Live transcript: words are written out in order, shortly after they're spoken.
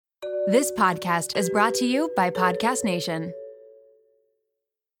This podcast is brought to you by Podcast Nation.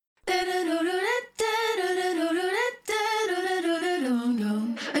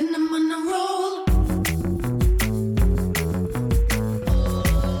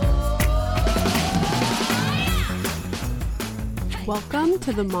 Welcome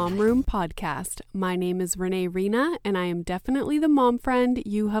to the Mom Room Podcast. My name is Renee Rena, and I am definitely the mom friend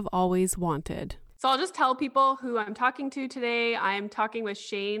you have always wanted. So I'll just tell people who I'm talking to today. I'm talking with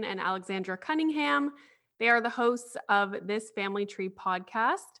Shane and Alexandra Cunningham. They are the hosts of this Family Tree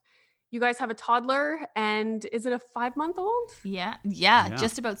podcast. You guys have a toddler, and is it a 5-month-old? Yeah,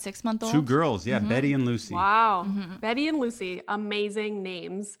 just about 6-month-old. 2 girls, Betty and Lucy. Wow, Betty and Lucy, amazing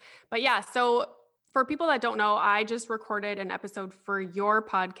names. But yeah, so for people that don't know, I just recorded an episode for your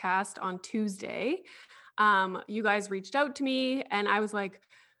podcast on Tuesday. You guys reached out to me, and I was like,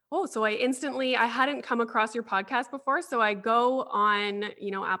 oh, so I hadn't come across your podcast before. So I go on,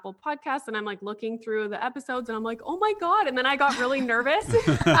 Apple Podcasts, and I'm like looking through the episodes, and I'm like, oh my God. And then I got really nervous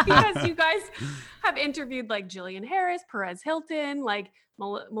because you guys have interviewed like Jillian Harris, Perez Hilton, like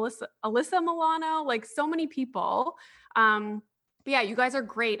Alyssa Milano, like so many people. But yeah, you guys are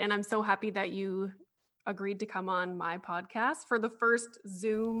great. And I'm so happy that you agreed to come on my podcast for the first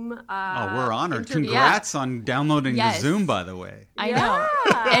Zoom. We're honored. Congrats on downloading the Zoom, by the way. I know.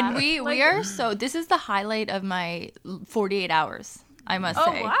 And we are this is the highlight of my 48 hours, I must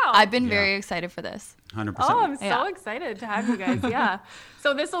say. Wow. I've been very excited for this. 100%. Oh, I'm so excited to have you guys. Yeah.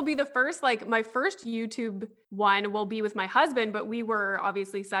 So this will be the first, my first YouTube one will be with my husband, but we were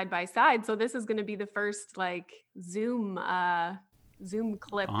obviously side by side. So this is going to be the first Zoom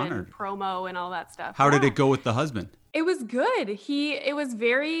clip and promo and all that stuff. How did it go with the husband? It was good. It was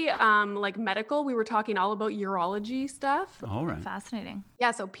very medical. We were talking all about urology stuff. All right. Fascinating.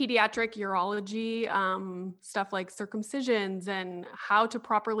 Yeah. So pediatric urology, stuff like circumcisions and how to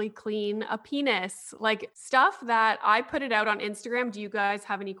properly clean a penis, like stuff that I put it out on Instagram. Do you guys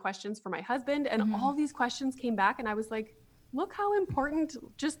have any questions for my husband? And all these questions came back, and I was like, look how important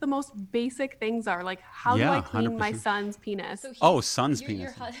just the most basic things are. Like, how do I clean 100%. My son's penis? Son's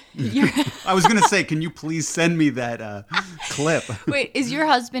penis. I was going to say, can you please send me that clip? Wait, is your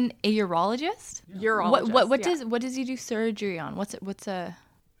husband a urologist? Urologist. What does he do surgery on? What's a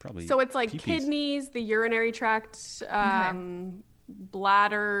Probably. So it's like peepees. Kidneys, the urinary tract,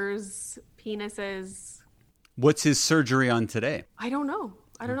 bladders, penises. What's his surgery on today? I don't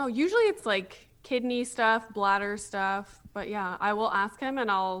know. Usually it's like kidney stuff, bladder stuff. But yeah, I will ask him, and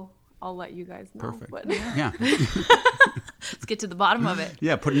I'll let you guys know. Perfect. But Yeah. Let's get to the bottom of it.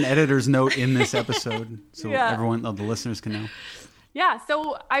 Yeah, put an editor's note in this episode so everyone, the listeners can know. Yeah,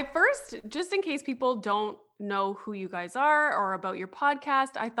 so I first, just in case people don't know who you guys are or about your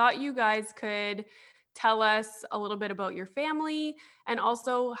podcast, I thought you guys could tell us a little bit about your family and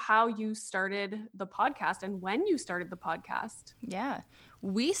also how you started the podcast and when you started the podcast. Yeah.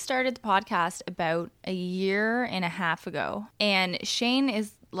 We started the podcast about a year and a half ago, and Shane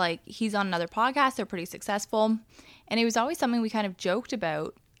is he's on another podcast. They're pretty successful, and it was always something we kind of joked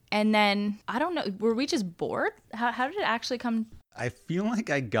about. And then, I don't know, were we just bored? How did it actually come? I feel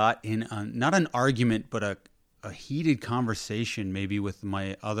like I got in, not an argument, but a heated conversation maybe with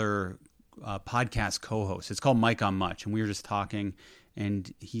my other podcast co-host. It's called Mike on Much, and we were just talking,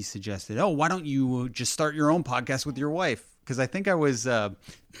 and he suggested, why don't you just start your own podcast with your wife? Because I think I was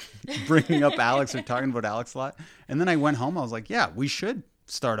bringing up Alex or talking about Alex a lot. And then I went home. I was like, yeah, we should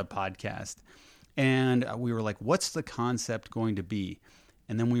start a podcast. And we were like, what's the concept going to be?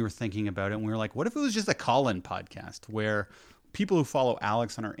 And then we were thinking about it. And we were like, what if it was just a call-in podcast where people who follow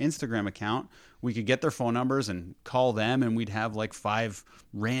Alex on our Instagram account, we could get their phone numbers and call them, and we'd have 5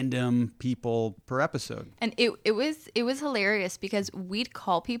 random people per episode. And it was hilarious because we'd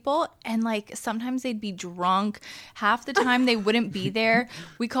call people, and sometimes they'd be drunk. Half the time they wouldn't be there.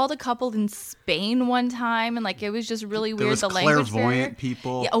 We called a couple in Spain one time, and it was just really weird. There was clairvoyant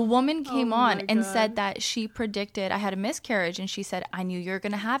people. Yeah, a woman came on and said that she predicted I had a miscarriage, and she said, I knew you were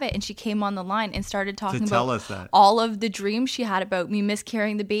going to have it. And she came on the line and started talking about all of the dreams she had about me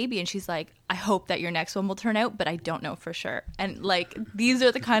miscarrying the baby. And she's like, I hope that your next one will turn out, but I don't know for sure. And these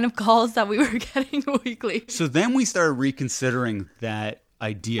are the kind of calls that we were getting weekly. So then we started reconsidering that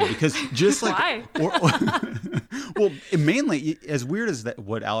idea because just Why? Well, mainly, as weird as that,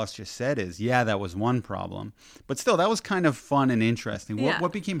 what Alex just said is, that was one problem. But still, that was kind of fun and interesting. Yeah.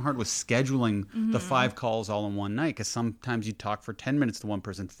 What became hard was scheduling the 5 calls all in one night, because sometimes you talk for 10 minutes to one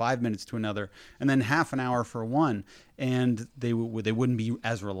person, 5 minutes to another, and then half an hour for one, and they wouldn't be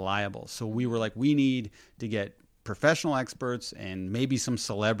as reliable. So we were like, we need to get professional experts and maybe some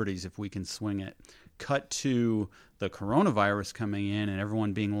celebrities if we can swing it. cut to the coronavirus coming in and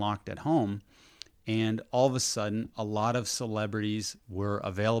everyone being locked at home. And all of a sudden, a lot of celebrities were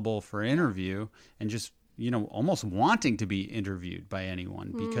available for interview and just, almost wanting to be interviewed by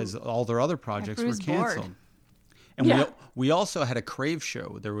anyone because all their other projects were canceled. Bored. And we also had a Crave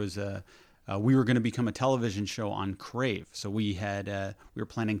show. There was we were going to become a television show on Crave. So we were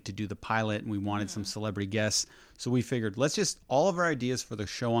planning to do the pilot, and we wanted some celebrity guests. So we figured, let's just, all of our ideas for the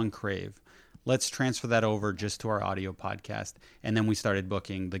show on Crave, let's transfer that over just to our audio podcast. And then we started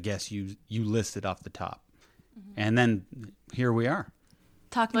booking the guests you listed off the top. And then here we are.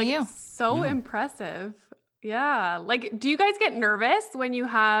 Talking to you. So impressive. Yeah. Like, do you guys get nervous when you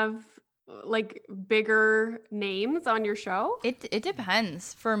have like bigger names on your show? It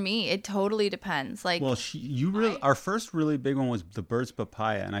depends. For me, it totally depends. Like, well, our first really big one was the Bird's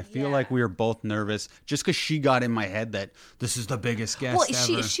Papaya, and I feel like we were both nervous just because she got in my head that this is the biggest guest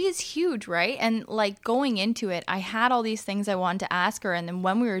ever. She is huge, right? And like going into it, I had all these things I wanted to ask her, and then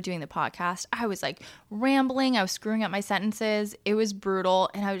when we were doing the podcast, I was like rambling, I was screwing up my sentences. It was brutal,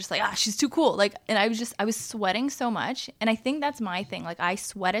 and I was just like, she's too cool. Like, and I was sweating so much, and I think that's my thing. Like, I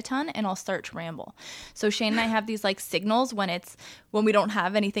sweat a ton, and I'll start to ramble. So Shane and I have these like signals when we don't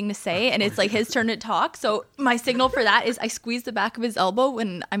have anything to say and it's like his turn to talk. So my signal for that is I squeeze the back of his elbow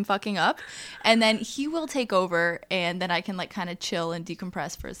when I'm fucking up, and then he will take over, and then I can like kind of chill and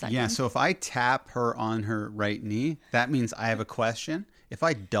decompress for a second. Yeah, so if I tap her on her right knee, that means I have a question. If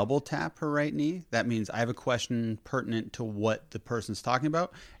I double tap her right knee, that means I have a question pertinent to what the person's talking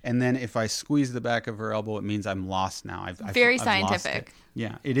about. And then if I squeeze the back of her elbow, it means I'm lost now. I've scientific.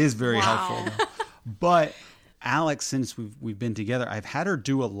 Yeah, it is very helpful. But Alex, since we've been together, I've had her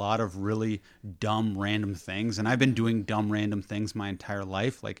do a lot of really dumb, random things. And I've been doing dumb, random things my entire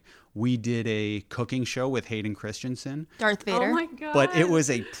life. Like, we did a cooking show with Hayden Christensen. Darth Vader. Oh my God. But it was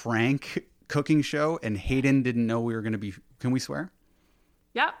a prank cooking show, and Hayden didn't know we were going to be... Can we swear?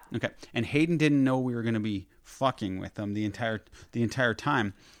 Yeah. Okay. And Hayden didn't know we were going to be fucking with them the entire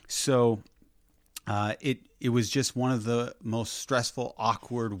time. So it was just one of the most stressful,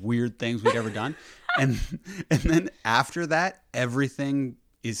 awkward, weird things we'd ever done. And then after that, everything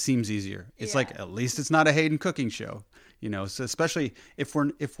seems easier. It's like, at least it's not a Hayden cooking show, So especially if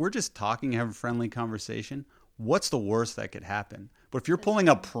we're just talking, have a friendly conversation, what's the worst that could happen? But if you're pulling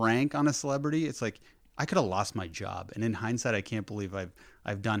a prank on a celebrity, it's like, I could have lost my job. And in hindsight, I can't believe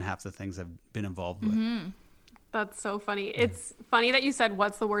I've done half the things I've been involved with. Mm-hmm. That's so funny. It's funny that you said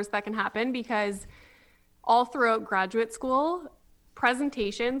what's the worst that can happen, because all throughout graduate school,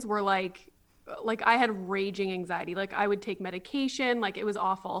 presentations were like I had raging anxiety. Like, I would take medication, like it was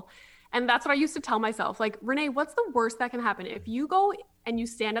awful. And that's what I used to tell myself. Like, Renee, what's the worst that can happen? If you go and you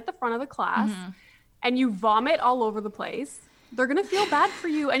stand at the front of the class and you vomit all over the place, they're going to feel bad for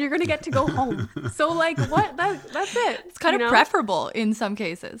you and you're going to get to go home. So like, what? That's it. It's kind of preferable in some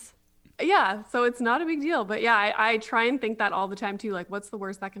cases. Yeah. So it's not a big deal. But yeah, I try and think that all the time too. Like, what's the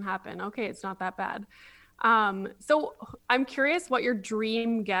worst that can happen? Okay, it's not that bad. So I'm curious what your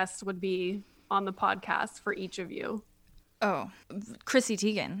dream guest would be on the podcast for each of you. Oh, Chrissy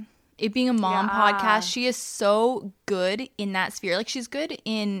Teigen. It being a mom podcast, she is so good in that sphere. Like, she's good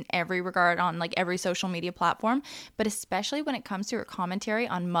in every regard on like every social media platform, but especially when it comes to her commentary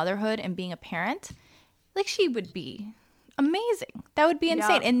on motherhood and being a parent, like, she would be amazing. That would be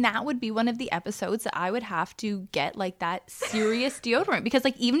insane. And that would be one of the episodes that I would have to get like that serious deodorant, because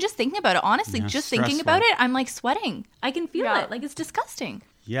like, even just thinking about it, honestly, just thinking about it, I'm like sweating. I can feel it. Like, it's disgusting.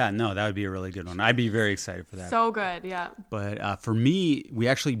 Yeah, no, that would be a really good one. I'd be very excited for that. So good, yeah. But for me, we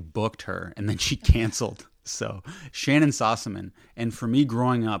actually booked her, and then she canceled. So Shannon Sossaman. And for me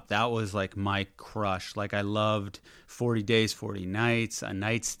growing up, that was like my crush. Like, I loved 40 Days, 40 Nights, A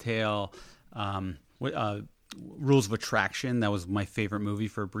Knight's Tale, Rules of Attraction. That was my favorite movie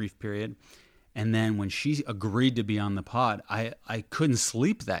for a brief period. And then when she agreed to be on the pod, I couldn't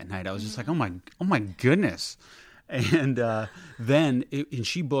sleep that night. I was just like, oh my goodness. And then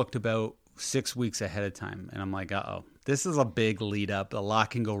she booked about 6 weeks ahead of time. And I'm like, uh-oh, this is a big lead up. A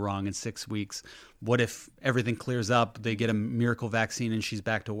lot can go wrong in 6 weeks. What if everything clears up, they get a miracle vaccine and she's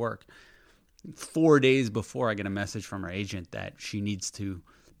back to work? 4 days before, I get a message from her agent that she needs to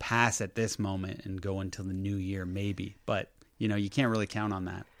pass at this moment and go until the new year, maybe. But, you can't really count on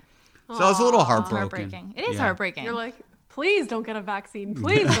that. So I was a little heartbroken. It is heartbreaking. You're like, please don't get a vaccine.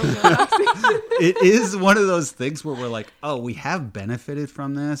 Please don't get a vaccine. It is one of those things where we're like, oh, we have benefited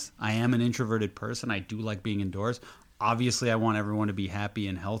from this. I am an introverted person. I do like being indoors. Obviously, I want everyone to be happy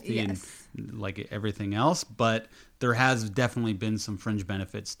and healthy and like everything else. But there has definitely been some fringe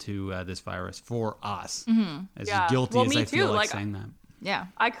benefits to this virus for us. As guilty as I feel like saying that. Yeah.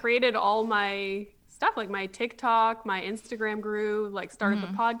 I created all my stuff, like my TikTok, my Instagram grew, like started the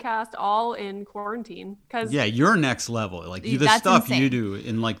podcast, all in quarantine. Cause you're next level. Like the stuff insane. You do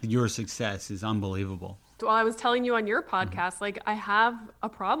and like your success is unbelievable. Well, I was telling you on your podcast, like I have a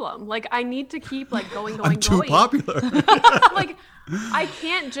problem. Like I need to keep like going. I'm too popular. Like I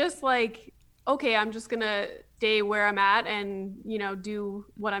can't just like, okay, I'm just gonna stay where I'm at and, you know, do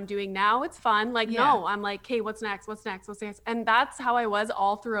what I'm doing now. It's fun. Like, no, I'm like, hey, what's next? What's next? What's next? And that's how I was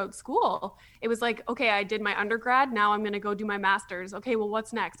all throughout school. It was like, okay, I did my undergrad. Now I'm going to go do my master's. Okay, well,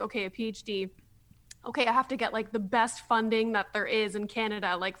 what's next? Okay, a PhD. Okay, I have to get like the best funding that there is in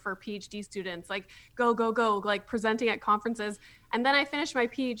Canada, like for PhD students, like go, like presenting at conferences. And then I finished my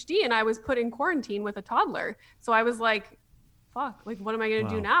PhD and I was put in quarantine with a toddler. So I was like, fuck, like, what am I going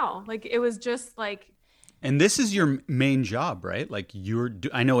to do now? Like, it was just like. And this is your main job, right? Like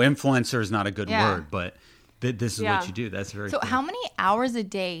I know influencer is not a good word, but this is what you do. That's very So cool. How many hours a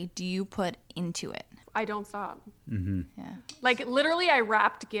day do you put into it? I don't stop. Mm-hmm. Yeah. Like literally I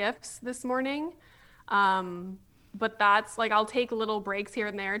wrapped gifts this morning. But that's like, I'll take little breaks here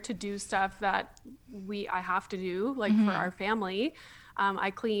and there to do stuff that I have to do, like for our family.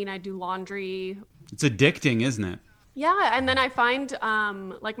 I clean, I do laundry. It's addicting, isn't it? Yeah. And then I find,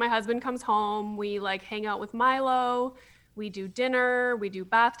 like my husband comes home, we like hang out with Milo, we do dinner, we do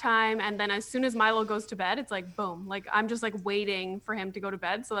bath time. And then as soon as Milo goes to bed, it's like, boom, like I'm just like waiting for him to go to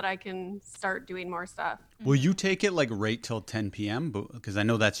bed so that I can start doing more stuff. Will you take it like right till 10 p.m.? Because I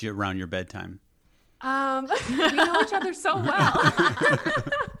know that's around your bedtime. We know each other so well.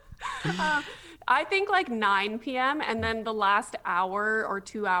 I think like 9 p.m. and then the last hour or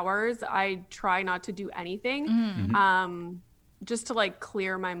 2 hours, I try not to do anything, just to like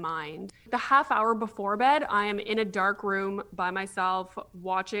clear my mind. The half hour before bed, I am in a dark room by myself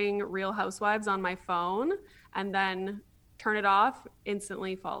watching Real Housewives on my phone and then turn it off,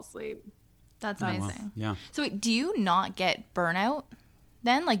 instantly fall asleep. That's amazing. Well, yeah. So wait, do you not get burnout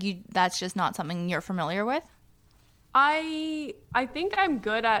then? Like that's just not something you're familiar with? I think I'm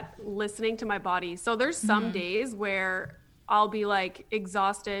good at listening to my body. So there's some days where I'll be like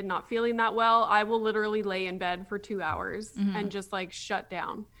exhausted, not feeling that well. I will literally lay in bed for 2 hours and just like shut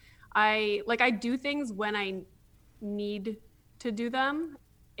down. I do things when I need to do them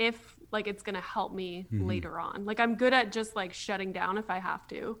if like it's going to help me later on. Like I'm good at just like shutting down if I have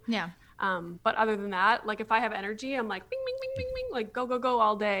to. Yeah. But other than that, like if I have energy, I'm like, bing, bing, bing, bing, bing, like go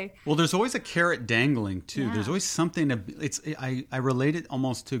all day. Well, there's always a carrot dangling too. Yeah. There's always something I relate it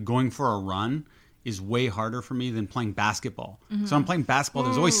almost to going for a run is way harder for me than playing basketball. So I'm playing basketball.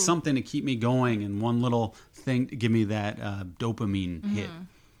 There's always something to keep me going and one little thing to give me that dopamine hit.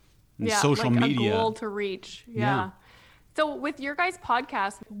 And social like media. A goal to reach. Yeah. So with your guys'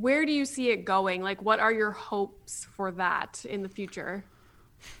 podcast, where do you see it going? Like what are your hopes for that in the future?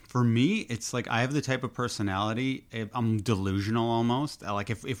 For me, it's like I have the type of personality. I'm delusional almost. Like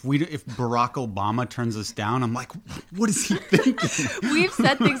if Barack Obama turns us down, I'm like, what is he thinking? We've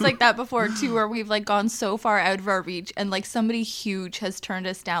said things like that before too, where we've like gone so far out of our reach, and like somebody huge has turned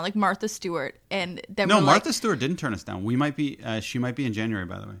us down, like Martha Stewart, and then Martha Stewart didn't turn us down. We might be. She might be in January,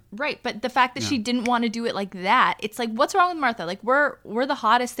 by the way. Right, but the fact that she didn't want to do it like that, it's like, what's wrong with Martha? Like we're the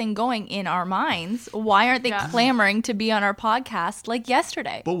hottest thing going in our minds. Why aren't they clamoring to be on our podcast like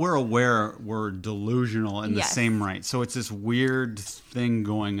yesterday? But we're aware we're delusional in the same right. So it's this weird thing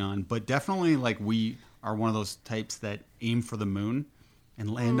going on. But definitely like we are one of those types that aim for the moon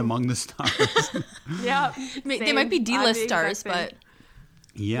and land among the stars. Yeah. They might be D-list stars, but...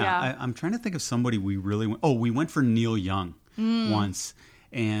 Yeah. I'm trying to think of somebody we really went... Oh, we went for Neil Young once.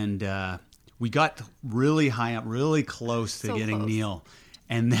 And we got really high up, really close to getting Neil.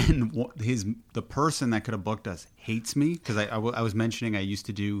 And then the person that could have booked us hates me because I was mentioning I used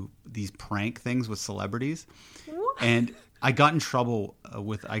to do these prank things with celebrities. And I got in trouble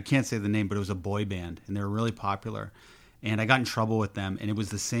with, I can't say the name, but it was a boy band. And they were really popular. And I got in trouble with them. And it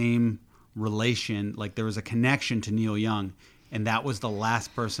was the same relation. Like there was a connection to Neil Young. And that was the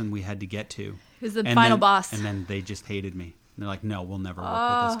last person we had to get to. He was the final boss. And then they just hated me. And they're like, no, we'll never work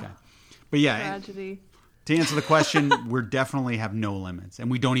with this guy. But yeah. Tragedy. To answer the question, we definitely have no limits,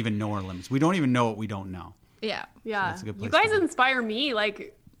 and we don't even know our limits. We don't even know what we don't know. Yeah, yeah. So that's a good place you guys inspire me.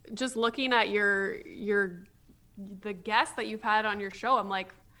 Like just looking at the guests that you've had on your show, I'm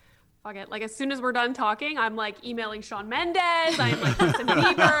like, fuck it. Like as soon as we're done talking, I'm like emailing Shawn Mendes. I'm like Justin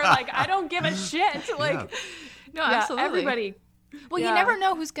Bieber. Like I don't give a shit. Like no, absolutely. Everybody. Well, you never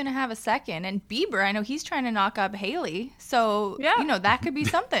know who's going to have a second. And Bieber, I know he's trying to knock up Haley. So, you know, that could be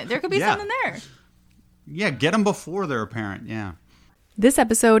something. There could be something there. Yeah, get them before they're apparent. Yeah. This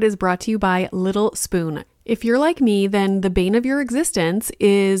episode is brought to you by Little Spoon. If you're like me, then the bane of your existence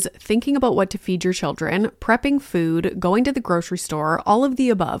is thinking about what to feed your children, prepping food, going to the grocery store, all of the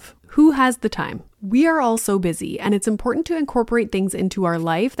above. Who has the time? We are all so busy, and it's important to incorporate things into our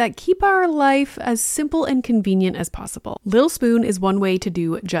life that keep our life as simple and convenient as possible. Little Spoon is one way to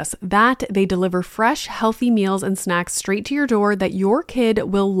do just that. They deliver fresh, healthy meals and snacks straight to your door that your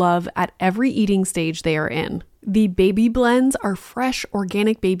kid will love at every eating stage they are in. The baby blends are fresh,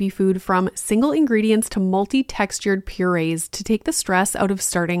 organic baby food from single ingredients to multi-textured purees to take the stress out of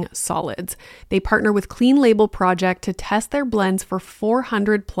starting solids. They partner with Clean Label Project to test their blends for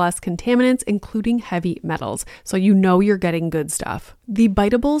 400 plus contaminants, including heavy metals, so you know you're getting good stuff. The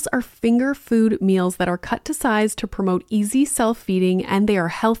Biteables are finger food meals that are cut to size to promote easy self-feeding, and they are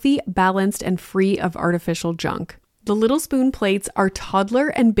healthy, balanced, and free of artificial junk. The Little Spoon plates are toddler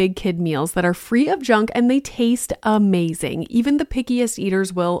and big kid meals that are free of junk, and they taste amazing. Even the pickiest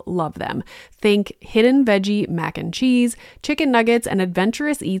eaters will love them. Think hidden veggie mac and cheese, chicken nuggets, and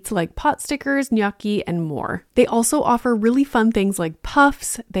adventurous eats like pot stickers, gnocchi, and more. They also offer really fun things like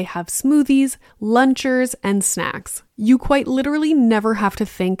puffs. They have smoothies, lunchers, and snacks. You quite literally never have to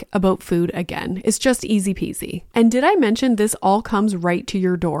think about food again. It's just easy peasy. And did I mention this all comes right to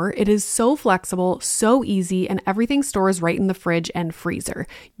your door? It is so flexible, so easy, and everything stores right in the fridge and freezer.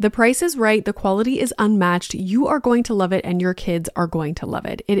 The price is right, the quality is unmatched. You are going to love it, and your kids are going to love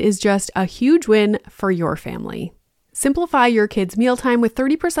it. It is just a huge win for your family. Simplify your kids' mealtime with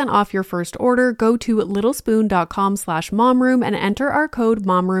 30% off your first order. Go to littlespoon.com/momroom and enter our code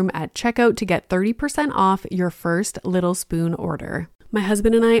momroom at checkout to get 30% off your first Little Spoon order. My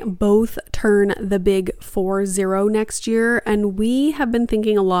husband and I both turn the big 40 next year, and we have been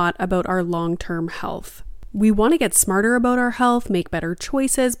thinking a lot about our long-term health. We want to get smarter about our health, make better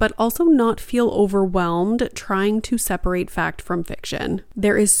choices, but also not feel overwhelmed trying to separate fact from fiction.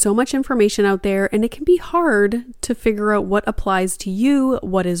 There is so much information out there, and it can be hard to figure out what applies to you,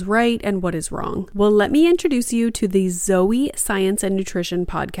 what is right, and what is wrong. Well, let me introduce you to the Zoe Science and Nutrition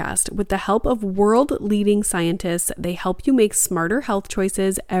podcast. With the help of world-leading scientists, they help you make smarter health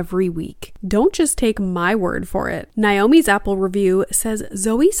choices every week. Don't just take my word for it. Naomi's Apple review says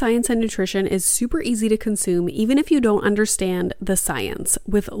Zoe Science and Nutrition is super easy to consume even if you don't understand the science,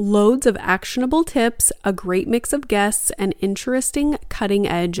 with loads of actionable tips, a great mix of guests, and interesting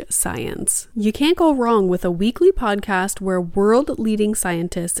cutting-edge science. You can't go wrong with a weekly podcast where world-leading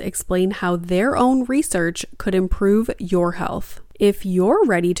scientists explain how their own research could improve your health. If you're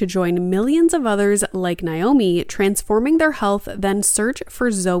ready to join millions of others like Naomi transforming their health, then search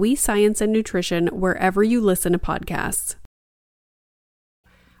for Zoe Science and Nutrition wherever you listen to podcasts.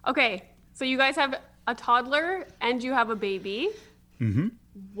 Okay, so you guys have a toddler and you have a baby. Mm-hmm.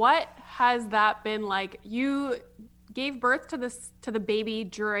 What has that been like? You gave birth to the baby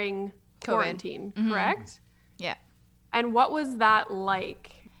during quarantine, correct? Yeah. And what was that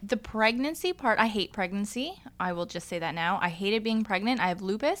like? The pregnancy part, I hate pregnancy. I will just say that now. I hated being pregnant. I have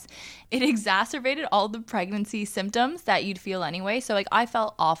lupus. It exacerbated all the pregnancy symptoms that you'd feel anyway. So like I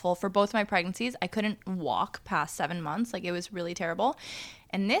felt awful for both my pregnancies. I couldn't walk past 7 months. Like it was really terrible.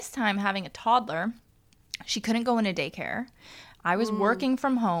 And this time having a toddler, she couldn't go into daycare. I was working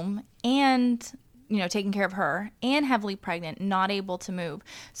from home and, taking care of her, and heavily pregnant, not able to move.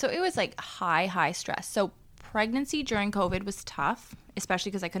 So it was like high stress. So pregnancy during COVID was tough,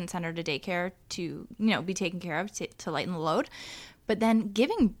 especially because I couldn't send her to daycare to, be taken care of to lighten the load. But then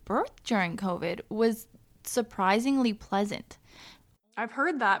giving birth during COVID was surprisingly pleasant. I've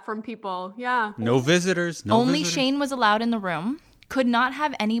heard that from people. Yeah. No visitors. Only Shane was allowed in the room. Could not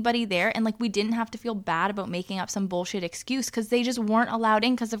have anybody there, and we didn't have to feel bad about making up some bullshit excuse because they just weren't allowed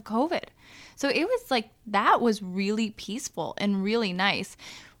in because of COVID. So it was that was really peaceful and really nice.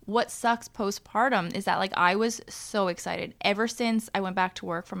 What sucks postpartum is that I was so excited. Ever since I went back to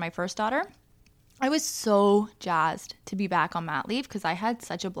work for my first daughter, I was so jazzed to be back on mat leave because I had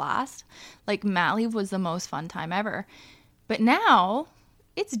such a blast. Mat leave was the most fun time ever. But now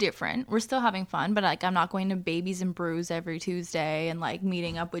it's different. We're still having fun, but I'm not going to Babies and Brews every Tuesday and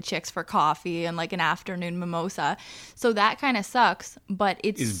meeting up with chicks for coffee and an afternoon mimosa. So that kind of sucks, but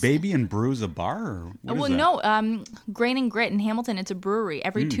Is Baby and Brews a bar? Or what is that? No, Grain and Grit in Hamilton, it's a brewery.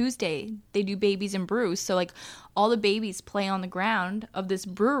 Every Tuesday they do Babies and Brews. So all the babies play on the ground of this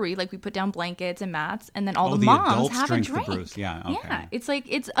brewery. We put down blankets and mats, and then all the moms have a drink. The brews. Yeah, okay. Yeah, it's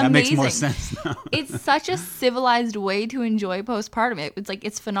it's that amazing. That makes more sense now. It's such a civilized way to enjoy postpartum.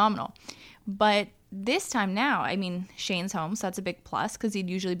 It's phenomenal. But this time now, Shane's home, so that's a big plus because he'd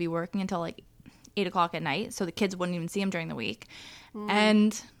usually be working until 8 o'clock at night, so the kids wouldn't even see him during the week.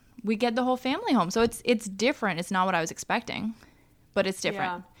 And we get the whole family home. So it's different. It's not what I was expecting, but it's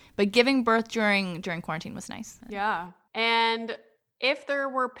different. Yeah. But giving birth during quarantine was nice. Yeah. And if there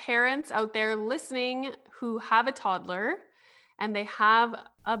were parents out there listening who have a toddler and they have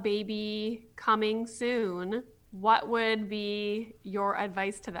a baby coming soon, what would be your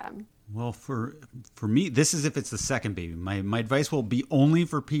advice to them? Well, for me, this is if it's the second baby. My advice will be only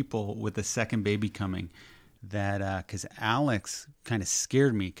for people with a second baby coming. That because Alex kind of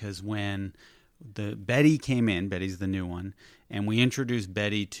scared me, because when Betty came in, Betty's the new one, and we introduced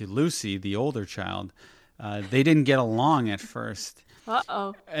Betty to Lucy, the older child, they didn't get along at first.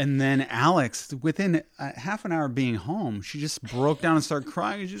 Uh-oh. And then Alex, within half an hour of being home, she just broke down and started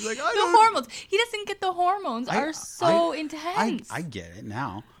crying. And she's like, hormones. He doesn't get the hormones are so intense. I get it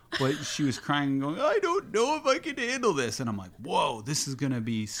now. But she was crying and going, I don't know if I can handle this. And I'm like, whoa, this is going to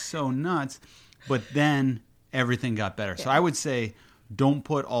be so nuts. But then everything got better. Yeah. So I would say, don't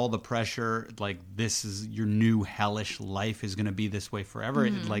put all the pressure, like this is your new hellish life is going to be this way forever.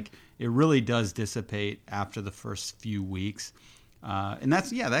 Mm-hmm. It really does dissipate after the first few weeks. And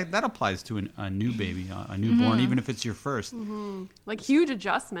that applies to a new baby, a newborn, even if it's your first. Mm-hmm. Like huge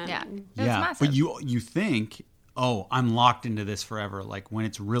adjustment. Yeah. Yeah. Massive. But you think, oh, I'm locked into this forever. Like when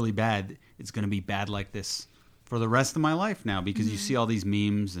it's really bad, it's going to be bad like this for the rest of my life now, because you see all these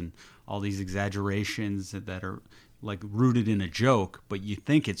memes and all these exaggerations that are like rooted in a joke, but you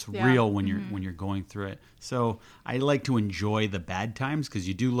think it's real when you're going through it. So I like to enjoy the bad times, because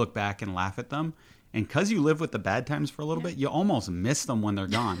you do look back and laugh at them. And because you live with the bad times for a little bit, you almost miss them when they're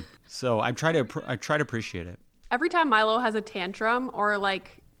gone. So I try to appreciate it. Every time Milo has a tantrum or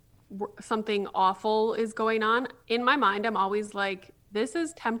like something awful is going on, in my mind, I'm always like, this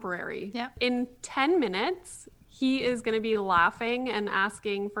is temporary. Yeah. In 10 minutes, he is going to be laughing and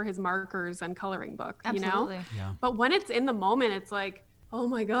asking for his markers and coloring book, Absolutely. You know? Yeah. But when it's in the moment, it's like, oh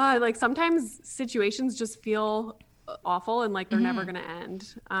my God, like sometimes situations just feel awful and like they're never going to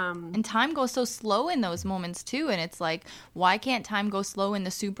end. And time goes so slow in those moments too. And it's like, why can't time go slow in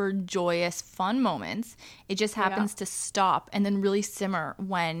the super joyous, fun moments? It just happens to stop and then really simmer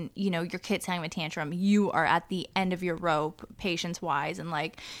when, your kid's having a tantrum. You are at the end of your rope, patience-wise, and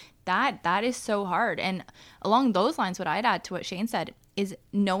like that is so hard. And along those lines, what I'd add to what Shane said is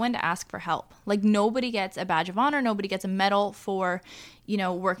know when to ask for help. Like nobody gets a badge of honor, nobody gets a medal for,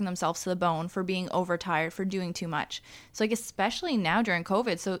 working themselves to the bone, for being overtired, for doing too much. So like especially now during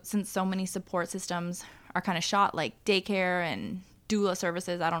COVID, so since so many support systems are kind of shot, like daycare and doula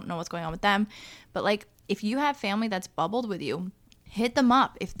services, I don't know what's going on with them, but like if you have family that's bubbled with you, hit them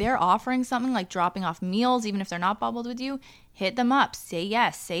up. If they're offering something like dropping off meals, even if they're not bubbled with you, hit them up, say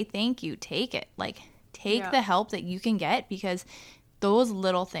yes, say thank you, take it. Like take the help that you can get, because those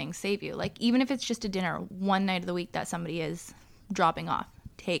little things save you. Like even if it's just a dinner one night of the week that somebody is dropping off,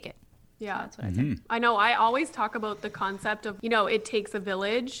 take it. Yeah, so that's what I think. I know. I always talk about the concept of, it takes a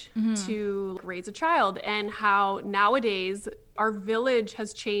village to raise a child, and how nowadays our village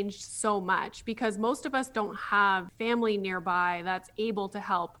has changed so much because most of us don't have family nearby that's able to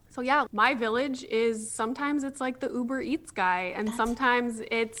help. So yeah, my village is sometimes it's like the Uber Eats guy, and sometimes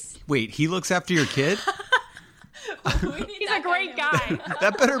it's... Wait, he looks after your kid? He's a great guy.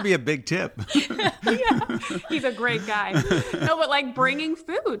 That better be a big tip. Yeah, he's a great guy. No, but like bringing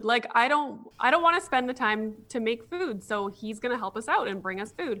food, like I don't want to spend the time to make food, so he's gonna help us out and bring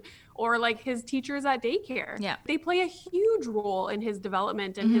us food. Or like his teachers at daycare, they play a huge role in his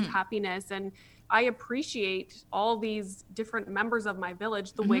development and his happiness. And I appreciate all these different members of my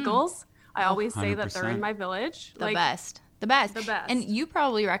village. The Wiggles, I always say 100%. That they're in my village. The best. And you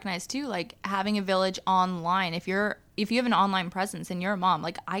probably recognize too, like having a village online, if you have an online presence and you're a mom,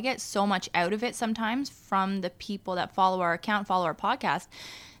 like I get so much out of it sometimes from the people that follow our account, follow our podcast,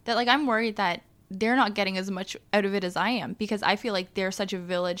 that like I'm worried that they're not getting as much out of it as I am, because I feel like they're such a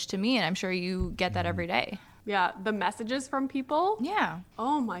village to me, and I'm sure you get that every day. Yeah, the messages from people. Yeah.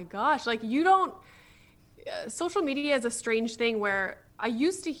 Oh my gosh, like social media is a strange thing where I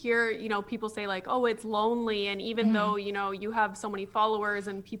used to hear, people say like, oh, it's lonely. And even though, you have so many followers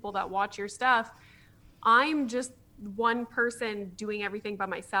and people that watch your stuff, I'm just one person doing everything by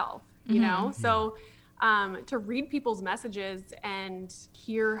myself, So to read people's messages and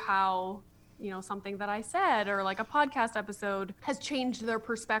hear how, something that I said or like a podcast episode has changed their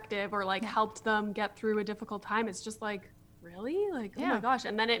perspective or like helped them get through a difficult time. It's just like, really? Like, oh my gosh.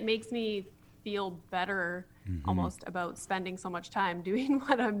 And then it makes me feel better almost about spending so much time doing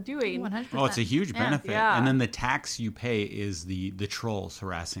what I'm doing. 100%. Oh, it's a huge benefit. Yeah. And then the tax you pay is the trolls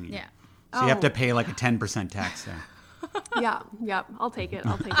harassing you. Yeah. So you have to pay like a 10% tax there. Yeah. I'll take it.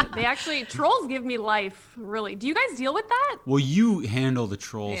 They actually, trolls give me life, really. Do you guys deal with that? Well, you handle the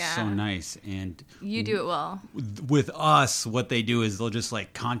trolls so nice, and you do it well. With us, what they do is they'll just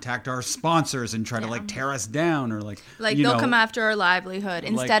like contact our sponsors and try to like tear us down, or like they'll come after our livelihood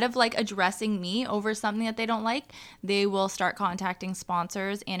instead of like addressing me over something that they don't like. They will start contacting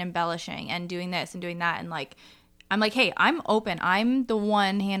sponsors and embellishing and doing this and doing that, and like I'm like, hey, I'm open. I'm the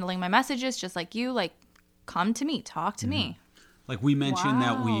one handling my messages, just like you. Like, come to me, talk to me. Like we mentioned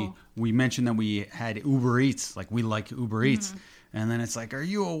that we mentioned that we had Uber Eats, like we like Uber Eats. And then it's like, are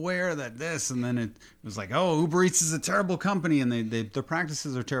you aware that this? And then it was like, oh, Uber Eats is a terrible company and their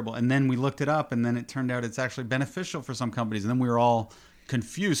practices are terrible. And then we looked it up and then it turned out it's actually beneficial for some companies. And then we were all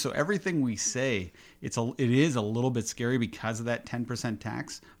confused. So everything we say, it is a little bit scary because of that 10%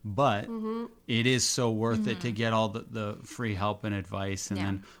 tax, but it is so worth it to get all the free help and advice. And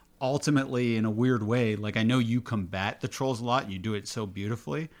then ultimately, in a weird way, like I know you combat the trolls a lot. You do it so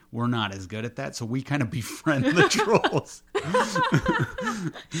beautifully. We're not as good at that. So we kind of befriend the trolls.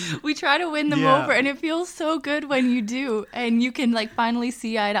 We try to win them over, and it feels so good when you do. And you can like finally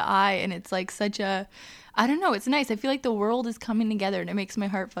see eye to eye. And it's like such a, I don't know, it's nice. I feel like the world is coming together and it makes my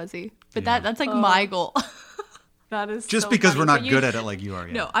heart fuzzy. But that's like my goal. That is just so because funny. we're not good at it like you are.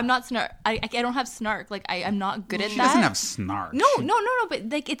 Yeah. No, I'm not snark. I don't have snark. Like I'm not good at that. She doesn't have snark. No. But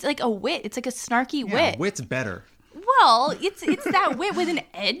like it's like a wit. It's like a snarky wit. Wit's better. Well, it's that wit with an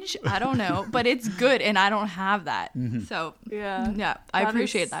edge. I don't know, but it's good, and I don't have that. So yeah, I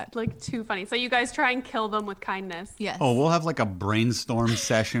appreciate that. Like too funny. So you guys try and kill them with kindness. Yes. Oh, we'll have like a brainstorm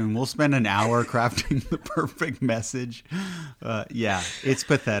session. We'll spend an hour crafting the perfect message. Yeah, it's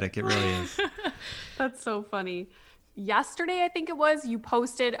pathetic. It really is. That's so funny. Yesterday, I think it was, you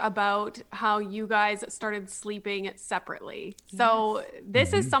posted about how you guys started sleeping separately. So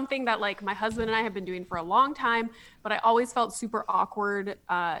this is something that like my husband and I have been doing for a long time, but I always felt super awkward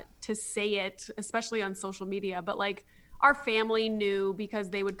to say it, especially on social media. But like our family knew because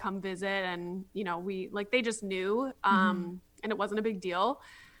they would come visit and, you know, they just knew and it wasn't a big deal.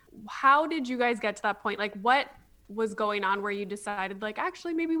 How did you guys get to that point? Like what was going on where you decided like,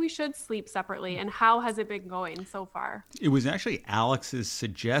 actually, maybe we should sleep separately? And how has it been going so far? It was actually Alex's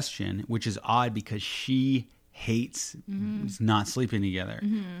suggestion, which is odd because she hates not sleeping together.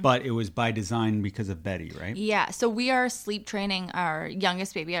 But it was by design because of Betty, right? Yeah. So we are sleep training our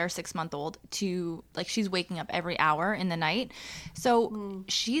youngest baby, our 6-month-old, to like she's waking up every hour in the night. So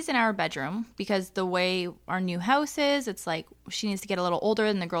she's in our bedroom because the way our new house is, it's like she needs to get a little older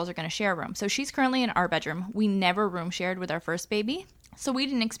and the girls are going to share a room. So she's currently in our bedroom. We never room shared with our first baby. So we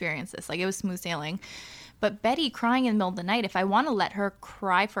didn't experience this. Like it was smooth sailing. But Betty crying in the middle of the night, if I want to let her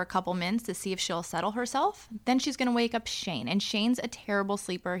cry for a couple minutes to see if she'll settle herself, then she's going to wake up Shane. And Shane's a terrible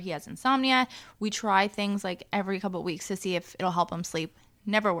sleeper. He has insomnia. We try things like every couple of weeks to see if it'll help him sleep.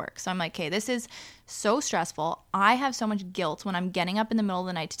 Never works. So I'm like, okay, this is so stressful. I have so much guilt when I'm getting up in the middle of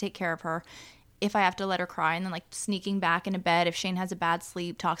the night to take care of her. If I have to let her cry and then like sneaking back into bed, if Shane has a bad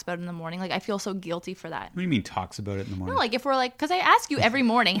sleep, talks about it in the morning, like I feel so guilty for that. What do you mean talks about it in the morning? No, like if we're like, because I ask you every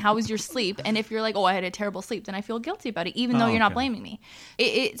morning, how was your sleep? And if you're like, oh, I had a terrible sleep, then I feel guilty about it, even though you're not blaming me.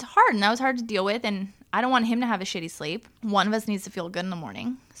 It's hard, and that was hard to deal with, and I don't want him to have a shitty sleep. One of us needs to feel good in the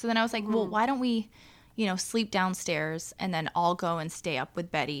morning. So then I was like, well, why don't we, sleep downstairs and then I'll go and stay up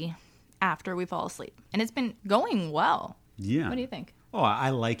with Betty after we fall asleep. And it's been going well. Yeah. What do you think? Oh, I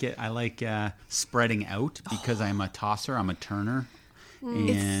like it. I like spreading out because I'm a tosser. I'm a turner. And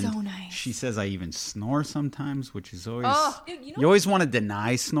it's so nice. She says I even snore sometimes, which is always... you always want to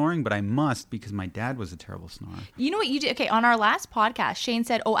deny snoring, but I must because my dad was a terrible snorer. You know what you did? Okay, on our last podcast, Shane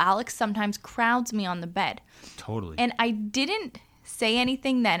said, Alex sometimes crowds me on the bed. Totally. And I didn't say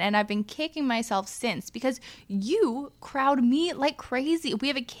anything then, and I've been kicking myself since because you crowd me like crazy. We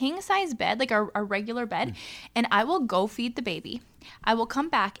have a king-size bed, like our regular bed, and I will go feed the baby. I will come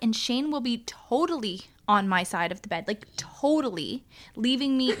back, and Shane will be totally on my side of the bed, like totally,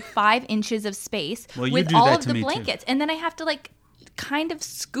 leaving me 5 inches of space with all of the blankets. And then I have to like kind of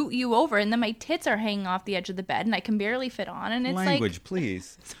scoot you over, and then my tits are hanging off the edge of the bed, and I can barely fit on. And it's language,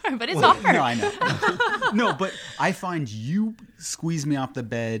 please. Sorry, but it's hard. No, I know. No, but I find you squeeze me off the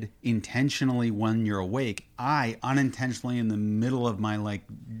bed intentionally when you're awake. I unintentionally, in the middle of my like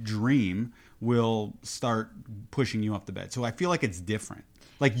dream, will start pushing you off the bed. So I feel like it's different.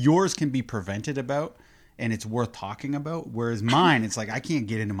 Like yours can be prevented about and it's worth talking about, whereas mine, it's like I can't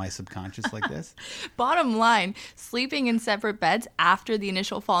get into my subconscious like this. Bottom line, sleeping in separate beds after the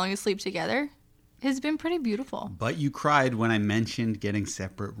initial falling asleep together has been pretty beautiful. But you cried when I mentioned getting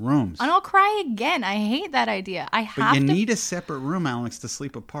separate rooms. And I'll cry again. I hate that idea. But you need a separate room, Alex, to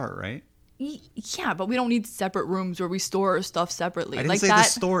sleep apart, right? Yeah, but we don't need separate rooms where we store our stuff separately. I didn't say the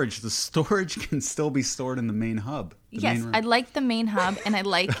storage. The storage can still be stored in the main hub. Yes, I like the main hub, and I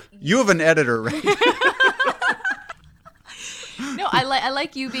like... You have an editor, right? No, I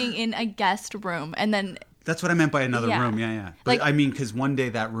like you being in a guest room, and then... That's what I meant by another room. Yeah. But like, I mean, because one day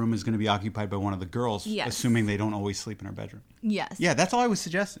that room is going to be occupied by one of the girls, assuming they don't always sleep in our bedroom. Yes. Yeah, that's all I was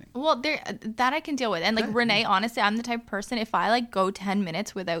suggesting. Well, that I can deal with. And like Renee, honestly, I'm the type of person, if I like go 10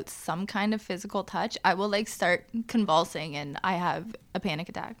 minutes without some kind of physical touch, I will like start convulsing and I have a panic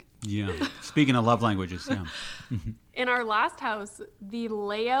attack. Yeah. Speaking of love languages, yeah. In our last house, the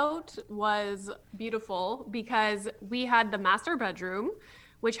layout was beautiful because we had the master bedroom,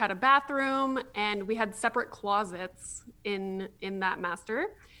 which had a bathroom, and we had separate closets in that master.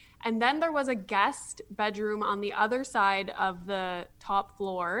 And then there was a guest bedroom on the other side of the top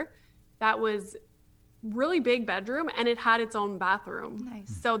floor that was really big bedroom, and it had its own bathroom. Nice.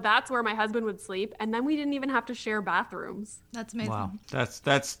 So that's where my husband would sleep, and then we didn't even have to share bathrooms. That's amazing. Wow, that's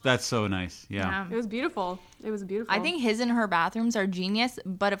so nice. Yeah. It was beautiful. It was beautiful. I think his and her bathrooms are genius,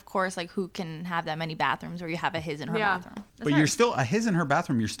 but of course, like, who can have that many bathrooms where you have a his and her bathroom? That's but you're still a his and her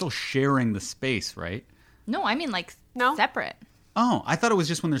bathroom. You're still sharing the space, right? No, I mean like separate. Oh, I thought it was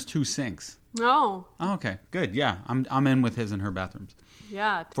just when there's two sinks. No. Oh, okay, good. Yeah, I'm in with his and her bathrooms.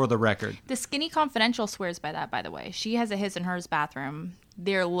 Yeah. For the record. The Skinny Confidential swears by that, by the way. She has a his and hers bathroom.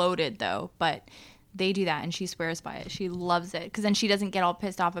 They're loaded, though, but they do that, and she swears by it. She loves it, because then she doesn't get all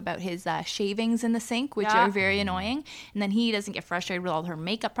pissed off about his shavings in the sink, which are very annoying. And then he doesn't get frustrated with all her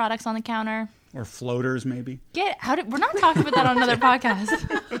makeup products on the counter. Or floaters, maybe. We're not talking about that on another podcast.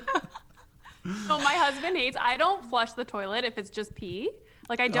 So my husband hates, I don't flush the toilet if it's just pee.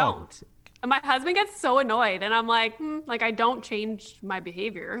 Like, I don't. Oh. And my husband gets so annoyed, and I'm like, I don't change my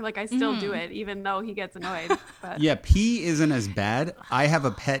behavior. Like, I still do it, even though he gets annoyed. But. Yeah, pee isn't as bad. I have a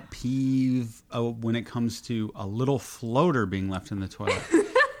pet peeve when it comes to a little floater being left in the toilet.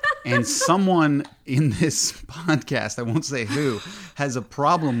 And someone in this podcast, I won't say who, has a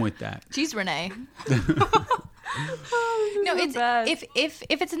problem with that. Jeez, Renee. No, it's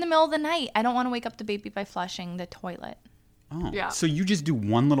if it's in the middle of the night, I don't want to wake up the baby by flushing the toilet. Oh, yeah. So you just do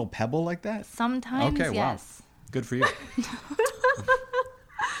one little pebble like that? Sometimes, okay, yes. Wow. Good for you.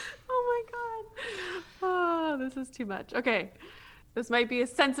 Oh, my God. Oh, this is too much. Okay. This might be a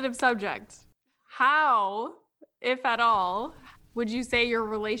sensitive subject. How, if at all, would you say your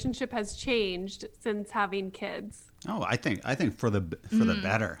relationship has changed since having kids? Oh, I think for the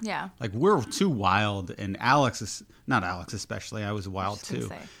better. Yeah. Like, we're too wild, and not Alex especially, I was wild too.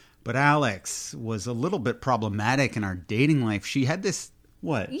 But Alex was a little bit problematic in our dating life. She had this,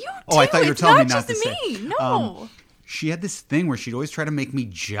 what? You too. Oh, I thought you were telling me not to say. No. She had this thing where she'd always try to make me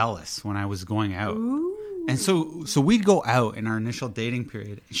jealous when I was going out. Ooh. And so we'd go out in our initial dating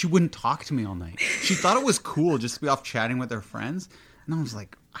period, and she wouldn't talk to me all night. She thought it was cool just to be off chatting with her friends. And I was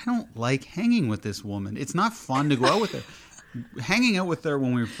like, I don't like hanging with this woman. It's not fun to go out with her. Hanging out with her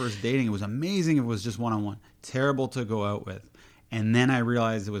when we were first dating, it was amazing if it was just one-on-one. Terrible to go out with. And then I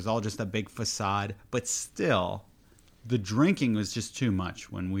realized it was all just a big facade. But still, the drinking was just too much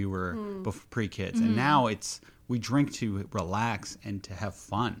when we were pre-kids. And now we drink to relax and to have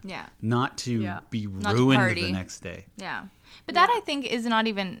fun. Yeah. Not to be ruined the next day. Yeah. But that, I think, is not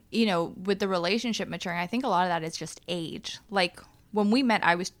even, with the relationship maturing, I think a lot of that is just age. Like, when we met,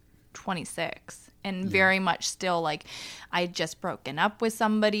 I was 26. And very much still, like, I had just broken up with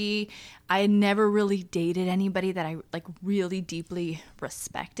somebody. I had never really dated anybody that I, like, really deeply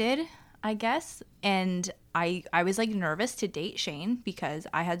respected, I guess. And I was, like, nervous to date Shane because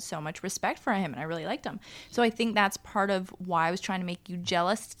I had so much respect for him and I really liked him. So I think that's part of why I was trying to make you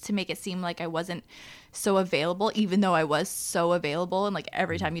jealous, to make it seem like I wasn't so available, even though I was so available. And, like,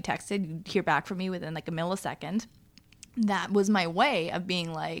 every time you texted, you'd hear back from me within, like, a millisecond. That was my way of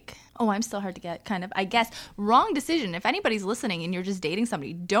being like, oh, I'm still hard to get, kind of, I guess. Wrong decision. If anybody's listening and you're just dating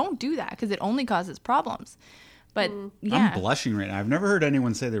somebody, don't do that, because it only causes problems. But yeah. I'm blushing right now. I've never heard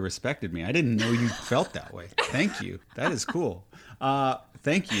anyone say they respected me. I didn't know you felt that way. Thank you. That is cool.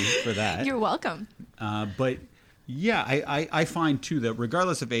 Thank you for that. You're welcome. But yeah, I find too that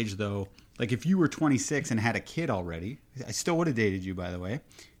regardless of age, though, like if you were 26 and had a kid already, I still would have dated you, by the way.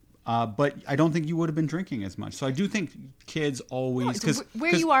 But I don't think you would have been drinking as much. So I do think kids always... Cause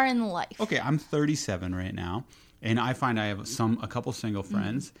you are in life. Okay, I'm 37 right now, and I find I have a couple single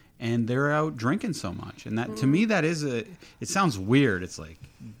friends, and they're out drinking so much. And that to me, that is it sounds weird. It's like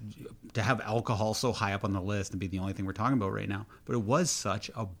to have alcohol so high up on the list and be the only thing we're talking about right now. But it was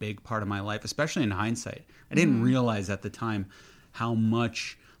such a big part of my life, especially in hindsight. I didn't realize at the time how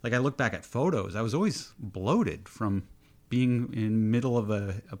much... Like, I look back at photos, I was always bloated from being in the middle of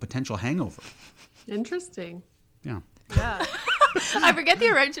a potential hangover. Interesting. Yeah. Yeah. I forget the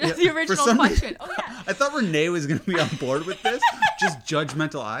original question. Oh yeah. I thought Renee was going to be on board with this. Just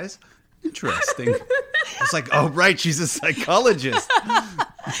judgmental eyes. Interesting. It's like, oh right, she's a psychologist.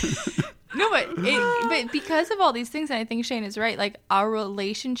 No, but because of all these things, and I think Shane is right, like our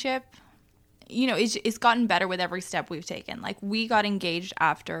relationship, it's gotten better with every step we've taken. Like we got engaged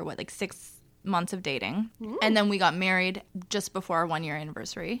after 6 months of dating. And then we got married just before our 1-year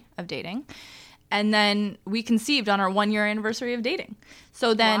anniversary of dating. And then we conceived on our 1-year anniversary of dating.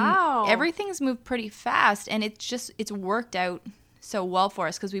 So then everything's moved pretty fast, and it's worked out so well for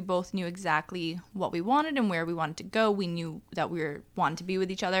us because we both knew exactly what we wanted and where we wanted to go. We knew that we wanted to be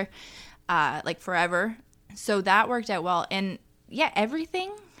with each other forever. So that worked out well. And yeah,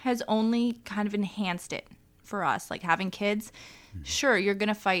 everything has only kind of enhanced it for us. Like having kids, sure, you're going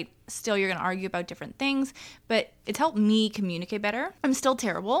to fight. Still, you're going to argue about different things. But it's helped me communicate better. I'm still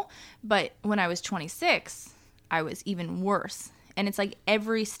terrible. But when I was 26, I was even worse. And it's like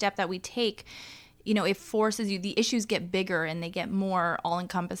every step that we take, it forces you. The issues get bigger and they get more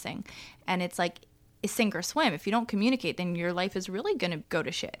all-encompassing. And it's like it's sink or swim. If you don't communicate, then your life is really going to go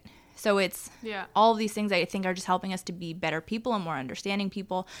to shit. So it's all of these things I think are just helping us to be better people and more understanding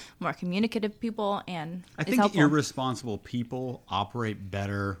people, more communicative people. And I think irresponsible people operate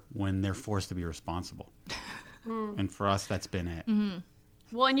better when they're forced to be responsible. And for us, that's been it. Mm-hmm.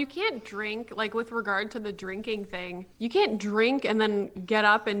 Well, and you can't drink, with regard to the drinking thing, you can't drink and then get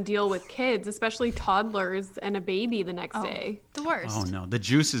up and deal with kids, especially toddlers and a baby the next day. The worst. Oh, no. The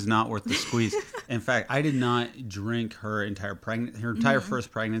juice is not worth the squeeze. In fact, I did not drink her entire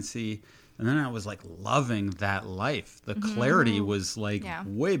first pregnancy. And then I was loving that life. The clarity was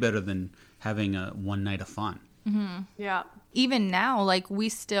way better than having one night of fun. Mm-hmm. Yeah. Even now, we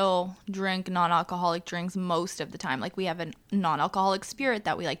still drink non-alcoholic drinks most of the time. We have a non-alcoholic spirit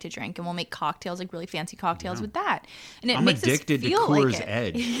that we like to drink, and we'll make cocktails, really fancy cocktails with that. And I'm makes addicted us feel to Coors like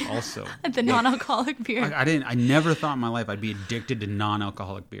Edge also. The non-alcoholic beer. I never thought in my life I'd be addicted to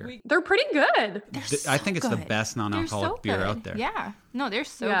non-alcoholic beer. They're pretty good. I think it's the best non-alcoholic beer out there. Yeah. No, they're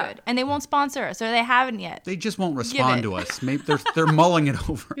so good. And they won't sponsor us, or they haven't yet. They just won't respond to us. Maybe they're mulling it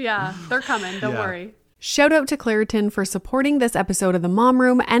over. Yeah, they're coming. Don't worry. Shout out to Claritin for supporting this episode of The Mom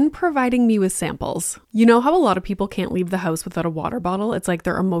Room and providing me with samples. You know how a lot of people can't leave the house without a water bottle? It's like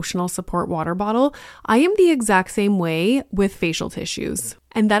their emotional support water bottle. I am the exact same way with facial tissues.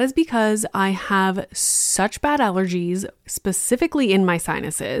 And that is because I have such bad allergies, specifically in my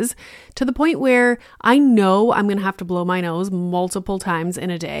sinuses, to the point where I know I'm going to have to blow my nose multiple times in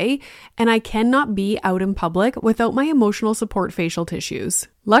a day, and I cannot be out in public without my emotional support facial tissues.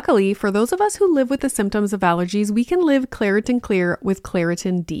 Luckily, for those of us who live with the symptoms of allergies, we can live Claritin Clear with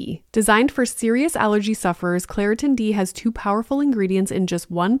Claritin D. Designed for serious allergy sufferers, Claritin D has 2 powerful ingredients in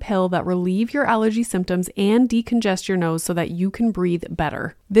just one pill that relieve your allergy symptoms and decongest your nose so that you can breathe better.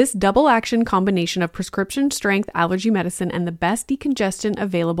 This double action combination of prescription strength allergy medicine and the best decongestant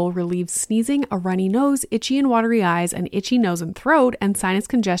available relieves sneezing, a runny nose, itchy and watery eyes, an itchy nose and throat, and sinus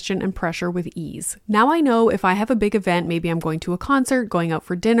congestion and pressure with ease. Now I know if I have a big event, maybe I'm going to a concert, going out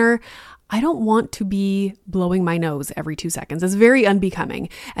for dinner, I don't want to be blowing my nose every 2 seconds. It's very unbecoming.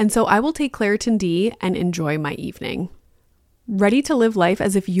 And so I will take Claritin D and enjoy my evening. Ready to live life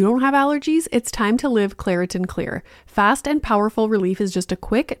as if you don't have allergies? It's time to live Claritin Clear. Fast and powerful relief is just a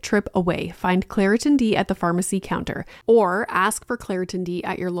quick trip away. Find Claritin D at the pharmacy counter or ask for Claritin D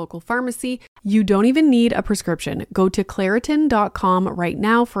at your local pharmacy. You don't even need a prescription. Go to Claritin.com right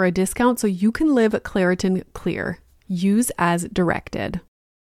now for a discount so you can live Claritin Clear. Use as directed.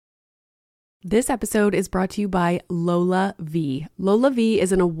 This episode is brought to you by Lola V. Lola V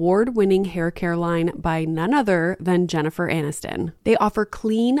is an award-winning hair care line by none other than Jennifer Aniston. They offer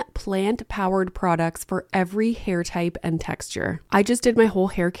clean, plant-powered products for every hair type and texture. I just did my whole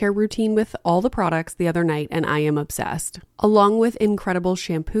hair care routine with all the products the other night, and I am obsessed. Along with incredible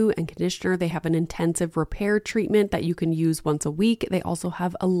shampoo and conditioner, they have an intensive repair treatment that you can use once a week. They also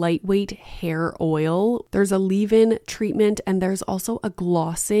have a lightweight hair oil. There's a leave-in treatment, and there's also a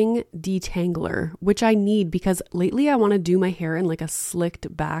glossing detangler, which I need because lately I want to do my hair in a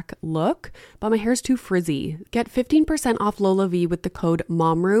slicked back look, but my hair's too frizzy. Get 15% off Lola V with the code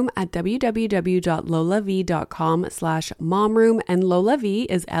MOMROOM at www.lolav.com/momroom, and Lola V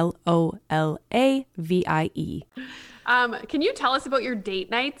is LOLAVIE. Can you tell us about your date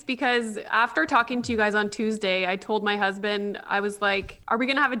nights? Because after talking to you guys on Tuesday, I told my husband, I was like, are we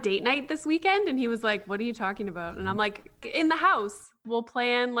going to have a date night this weekend? And he was like, what are you talking about? And I'm like, in the house. We'll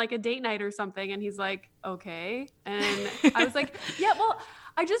plan a date night or something. And he's like, okay. And I was like, yeah, well,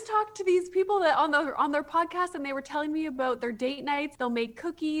 I just talked to these people that on their podcast, and they were telling me about their date nights. They'll make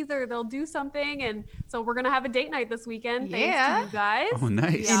cookies or they'll do something. And so we're going to have a date night this weekend. Thanks to you guys. Oh,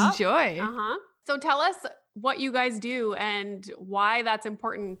 nice. Yep. Enjoy. So tell us what you guys do and why that's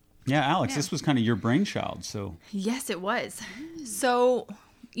important. Yeah, Alex, this was kind of your brainchild. So yes, it was. So,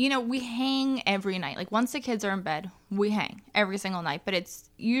 we hang every night. Like once the kids are in bed, we hang every single night. But it's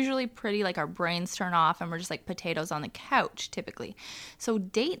usually pretty like our brains turn off and we're just like potatoes on the couch typically. So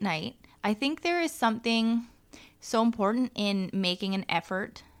date night, I think there is something so important in making an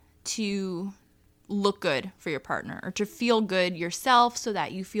effort to look good for your partner or to feel good yourself so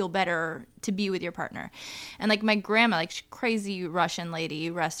that you feel better to be with your partner. And like my grandma, like crazy Russian lady,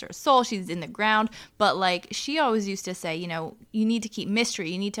 rest her soul, she's in the ground, but like she always used to say, you need to keep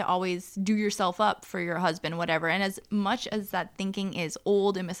mystery. You need to always do yourself up for your husband, whatever. And as much as that thinking is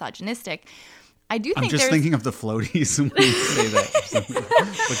old and misogynistic, I do think I'm just thinking of the floaties when you say that.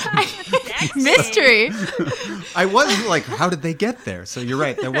 Mystery. I was like, how did they get there? So you're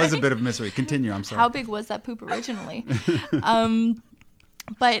right. There was a bit of mystery. Continue. I'm sorry. How big was that poop originally?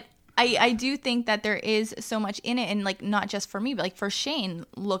 But I do think that there is so much in it. And like, not just for me, but like for Shane,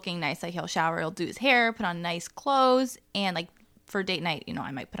 looking nice. Like he'll shower, he'll do his hair, put on nice clothes. And like for date night,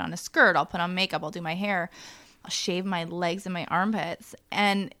 I might put on a skirt. I'll put on makeup. I'll do my hair. I'll shave my legs and my armpits.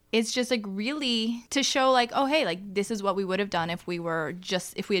 And it's just like really to show like, oh, hey, like this is what we would have done if we had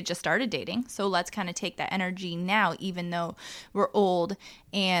just started dating. So let's kind of take that energy now, even though we're old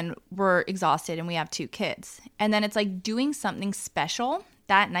and we're exhausted and we have 2 kids. And then it's like doing something special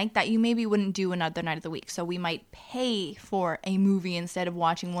that night that you maybe wouldn't do another night of the week. So we might pay for a movie instead of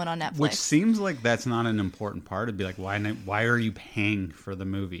watching one on Netflix. Which seems like that's not an important part. It'd be like, why are you paying for the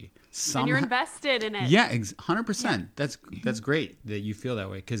movie? And you're invested in it. Yeah, 100%. Yeah. That's great that you feel that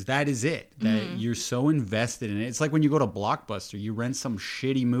way because that is it. That you're so invested in it. It's like when you go to Blockbuster, you rent some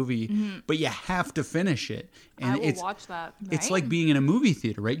shitty movie, but you have to finish it. And I will watch that. It's like being in a movie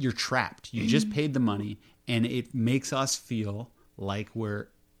theater, right? You're trapped. You just paid the money, and it makes us feel like we're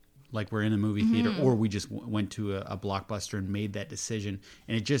in a movie theater, or we just went to a Blockbuster and made that decision.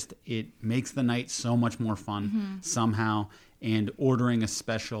 And it makes the night so much more fun somehow. And ordering a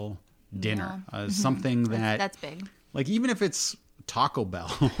special dinner, something that's big. Like even if it's Taco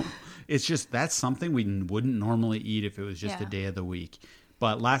Bell, it's just that's something we wouldn't normally eat if it was just a day of the week.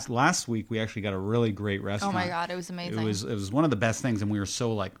 But last week we actually got a really great restaurant. Oh my God, it was amazing. It was one of the best things, and we were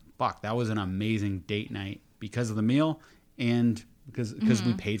so like, fuck, that was an amazing date night because of the meal and because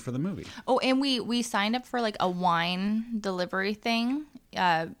we paid for the movie. Oh, and we signed up for like a wine delivery thing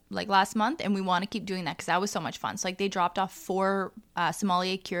like last month, and we want to keep doing that because that was so much fun. So like they dropped off 4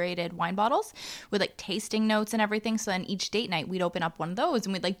 sommelier curated wine bottles with like tasting notes and everything. So then each date night we'd open up one of those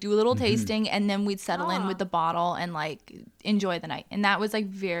and we'd like do a little tasting, and then we'd settle in with the bottle and like enjoy the night. And that was like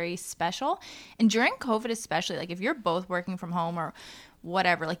very special. And during COVID especially, like if you're both working from home or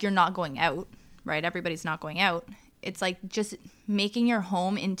whatever, like you're not going out, right? Everybody's not going out. It's like just making your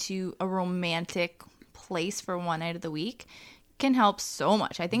home into a romantic place for one night of the week can help so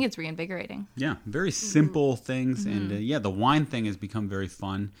much. I think it's reinvigorating. Yeah, very simple things. And the wine thing has become very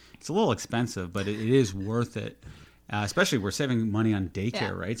fun. It's a little expensive, but it is worth it. Especially we're saving money on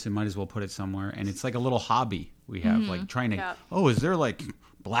daycare, right? So you might as well put it somewhere. And it's like a little hobby we have, like trying to, is there like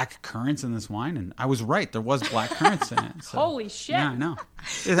black currants in this wine? And I was right, there was black currants in it. So, holy shit. Yeah, I know.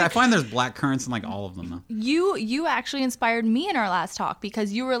 I find there's black currants in like all of them though. You actually inspired me in our last talk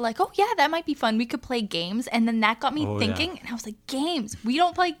because you were like, oh yeah, that might be fun. We could play games. And then that got me thinking. And I was like, games? We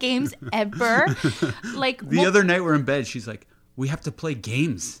don't play games ever. Like the other night we're in bed, she's like, we have to play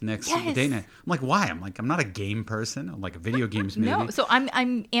games next date night. I'm like, why? I'm not a game person. I'm like video games maybe. No, so I'm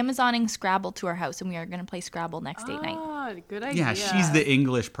Amazoning Scrabble to our house, and we are going to play Scrabble next date night. Oh, good idea. Yeah, she's the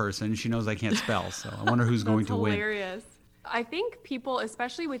English person. She knows I can't spell, so I wonder who's going to win. Hilarious. I think people,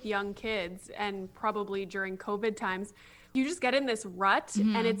 especially with young kids, and probably during COVID times, you just get in this rut,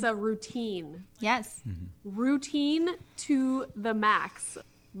 and it's a routine. Yes. Routine to the max.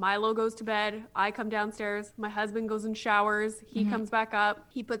 Milo goes to bed. I come downstairs. My husband goes and showers. He comes back up.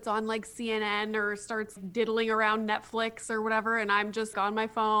 He puts on like CNN or starts diddling around Netflix or whatever. And I'm just on my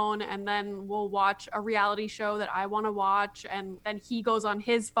phone. And then we'll watch a reality show that I want to watch. And then he goes on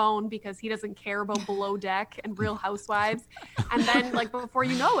his phone because he doesn't care about Below Deck and Real Housewives. And then like before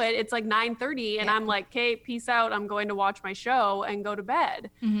you know it, it's like 9:30 and I'm like, okay, peace out. I'm going to watch my show and go to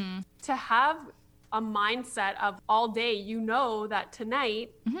bed. To have a mindset of all day, you know that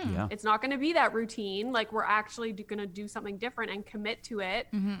tonight it's not going to be that routine. Like we're actually going to do something different and commit to it.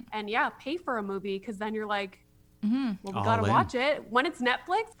 And pay for a movie because then you're like, Well, we gotta watch it. When it's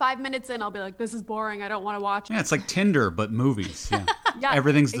Netflix, 5 minutes in, I'll be like, this is boring. I don't want to watch it. Yeah, it's like Tinder, but movies. Yeah, yeah,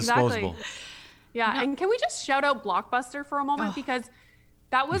 everything's disposable. Yeah, and can we just shout out Blockbuster for a moment? Because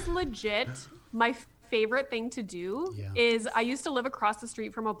that was legit my favorite thing to do. Is I used to live across the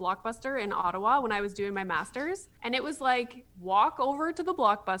street from a Blockbuster in Ottawa when I was doing my master's. And it was like, walk over to the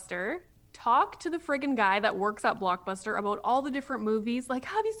Blockbuster, talk to the friggin' guy that works at Blockbuster about all the different movies. Like,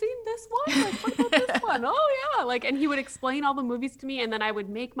 have you seen this one? Like, what about this one? Oh, yeah. Like, and he would explain all the movies to me, and then I would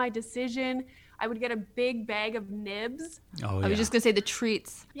make my decision. I would get a big bag of nibs. I was just going to say the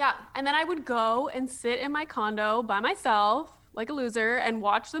treats. Yeah. And then I would go and sit in my condo by myself like a loser and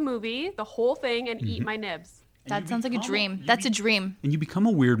watch the movie, the whole thing, and eat my nibs. That sounds like a dream. That's a dream. And you become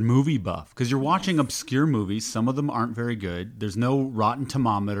a weird movie buff because you're watching obscure movies. Some of them aren't very good. There's no Rotten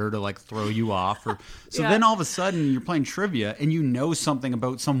Thermometer to like throw you off. So then all of a sudden you're playing trivia and you know something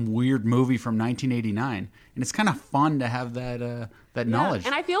about some weird movie from 1989. And it's kind of fun to have that knowledge.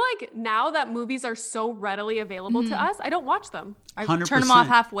 And I feel like now that movies are so readily available to us, I don't watch them. I turn them off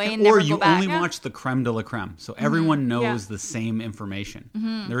halfway and never go back. Or you only watch the creme de la creme. So everyone knows the same information.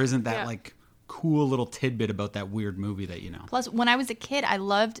 There isn't that like cool little tidbit about that weird movie that you know. Plus, when I was a kid, I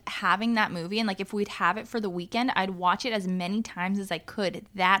loved having that movie, and like if we'd have it for the weekend, I'd watch it as many times as I could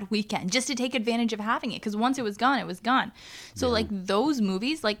that weekend just to take advantage of having it, because once it was gone, it was gone. So like those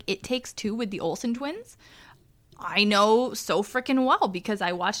movies, like It Takes Two with the Olsen twins, I know so freaking well because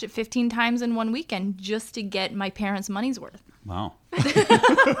I watched it 15 times in one weekend just to get my parents' money's worth. Wow.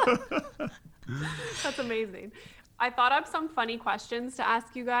 That's amazing. I thought up some funny questions to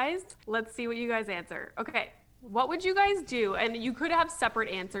ask you guys. Let's see what you guys answer. Okay, what would you guys do? And you could have separate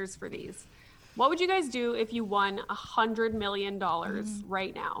answers for these. What would you guys do if you won $100 million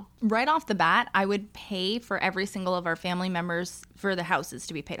right now? Right off the bat, I would pay for every single of our family members for the houses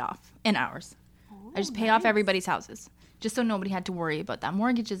to be paid off and ours. I just paid off everybody's houses just so nobody had to worry about that.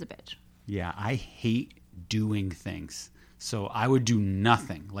 Mortgage is a bitch. Yeah, I hate doing things. So I would do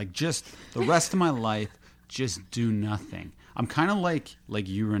nothing. Like just the rest of my life, just do nothing. I'm kind of like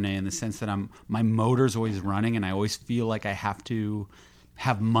you, Renee, in the sense that my motor's always running and I always feel like I have to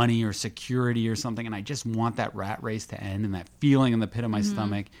have money or security or something, and I just want that rat race to end and that feeling in the pit of my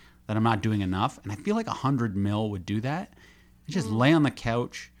stomach that I'm not doing enough. And I feel like $100 million would do that. I just lay on the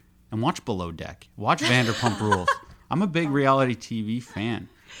couch and watch Below Deck. Watch Vanderpump Rules. I'm a big reality TV fan.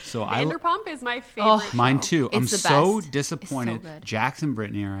 So Vanderpump is my favorite show. Mine too. It's I'm the so best. disappointed. It's so good. Jax and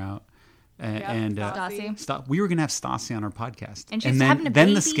Brittany are out. Stassi. We were going to have Stassi on our podcast. And she's having a baby.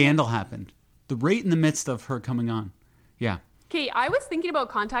 Then the scandal happened. Right in the midst of her coming on. Yeah. Okay, I was thinking about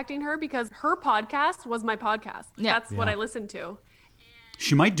contacting her because her podcast was my podcast. Yeah. That's what I listened to.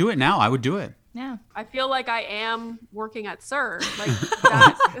 She might do it now. I would do it. Yeah. I feel like I am working at SIR. Like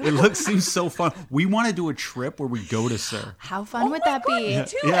that. Seems so fun. We want to do a trip where we go to SIR. How fun would that be?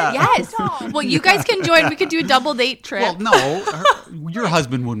 Yeah. Yes. Well, you guys can join. We could do a double date trip. Well, no. Your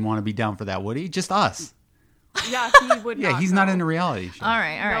husband wouldn't want to be down for that, would he? Just us. Yeah, he would not. Yeah, he's not in a reality show. All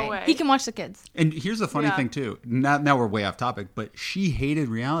right. No way. He can watch the kids. And here's the funny thing, too. Now we're way off topic, but she hated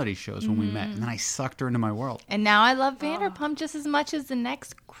reality shows when we met, and then I sucked her into my world. And now I love Vanderpump just as much as the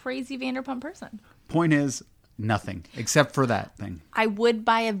next crazy Vanderpump person. Point is, nothing, except for that thing. I would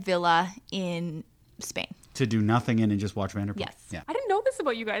buy a villa in Spain. To do nothing in and just watch Vanderpump? Yes. Yeah. I didn't know this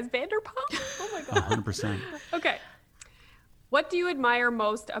about you guys. Vanderpump? Oh my God. 100%. Okay. What do you admire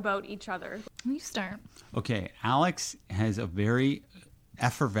most about each other? You start. Okay, Alex has a very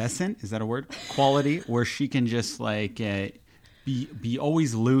effervescent, is that a word? Quality where she can just like be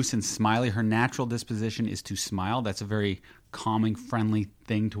always loose and smiley. Her natural disposition is to smile. That's a very calming, friendly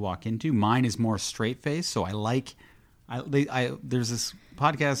thing to walk into. Mine is more straight face, so there's this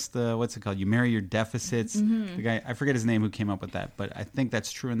podcast, what's it called? You Marry Your Deficits. The guy, I forget his name who came up with that, but I think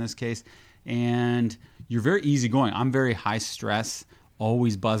that's true in this case. And you're very easygoing. I'm very high stress,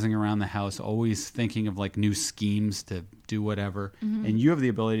 always buzzing around the house, always thinking of like new schemes to do whatever. And you have the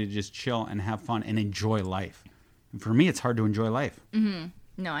ability to just chill and have fun and enjoy life. And for me, it's hard to enjoy life.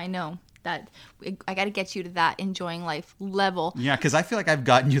 No, I know. That I got to get you to that enjoying life level. Yeah, because I feel like I've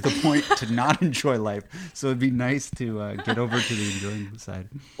gotten you the point to not enjoy life. So it'd be nice to get over to the enjoying side.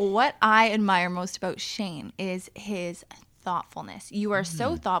 What I admire most about Shane is his thoughtfulness. You are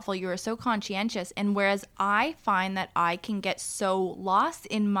so thoughtful. You are so conscientious. And whereas I find that I can get so lost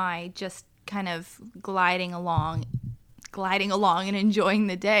in my just kind of gliding along and enjoying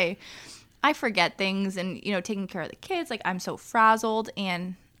the day, I forget things and, taking care of the kids. Like I'm so frazzled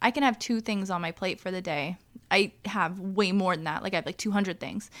and I can have 2 things on my plate for the day. I have way more than that. Like I have like 200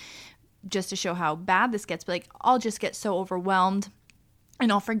 things just to show how bad this gets. But like I'll just get so overwhelmed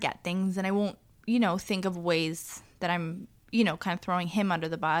and I'll forget things and I won't think of ways that I'm, kind of throwing him under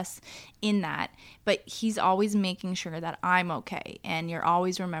the bus in that. But he's always making sure that I'm okay. And you're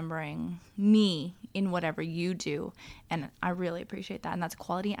always remembering me in whatever you do. And I really appreciate that. And that's a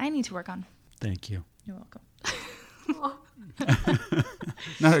quality I need to work on. Thank you. You're welcome.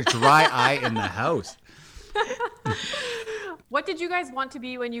 Another dry eye in the house. What did you guys want to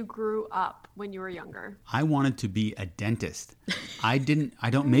be when you grew up, when you were younger? I wanted to be a dentist.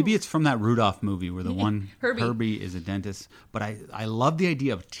 Maybe it's from that Rudolph movie where the one Herbie is a dentist, but I love the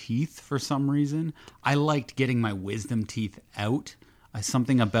idea of teeth for some reason. I liked getting my wisdom teeth out.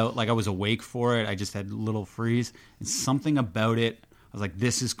 Something about, like, I was awake for it. I just had little freeze. And something about it, I was like,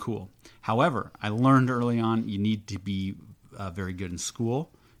 this is cool. However, I learned early on you need to be very good in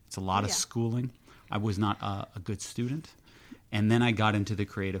school. It's a lot of schooling. I was not a good student. And then I got into the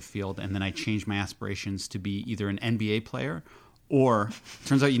creative field, and then I changed my aspirations to be either an NBA player or,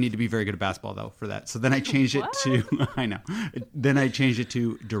 turns out you need to be very good at basketball, though, for that. So then I changed it to, I know. Then I changed it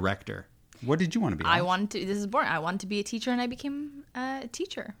to director. What did you want to be? This is boring. I wanted to be a teacher, and I became a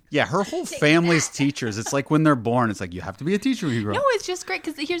teacher. Yeah, her whole family's teachers. It's like when they're born, it's like you have to be a teacher when you grow up. No, it's just great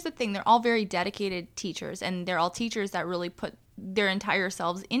because here's the thing. They're all very dedicated teachers, and they're all teachers that really put their entire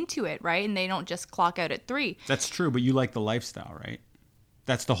selves into it, right? And they don't just clock out at 3. That's true, but you like the lifestyle, right?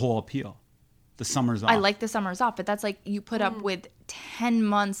 That's the whole appeal. The summers off. I like the summers off, but that's like you put up with 10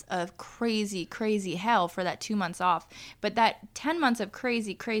 months of crazy, crazy hell for that 2 months off. But that 10 months of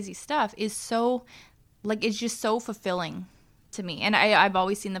crazy, crazy stuff is so, like, it's just so fulfilling to me. And I've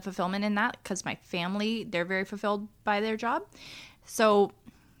always seen the fulfillment in that because my family, they're very fulfilled by their job. So,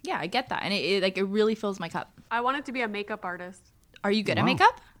 yeah, I get that. And it really fills my cup. I wanted to be a makeup artist. Are you good at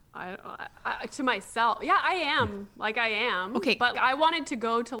makeup? I to myself. Yeah, I am. Like, I am. Okay. But I wanted to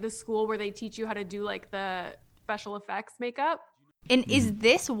go to the school where they teach you how to do, like, the special effects makeup. And is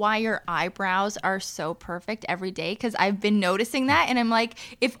this why your eyebrows are so perfect every day? Because I've been noticing that, and I'm like,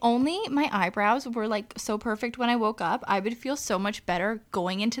 if only my eyebrows were, like, so perfect when I woke up, I would feel so much better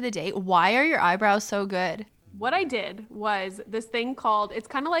going into the day. Why are your eyebrows so good? What I did was this thing called, it's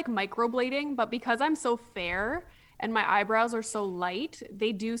kind of like microblading, but because I'm so fair and my eyebrows are so light,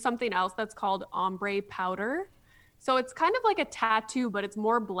 they do something else that's called ombre powder. So it's kind of like a tattoo, but it's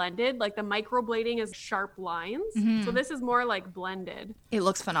more blended. Like the microblading is sharp lines. Mm-hmm. So this is more like blended. It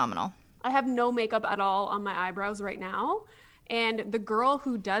looks phenomenal. I have no makeup at all on my eyebrows right now. And the girl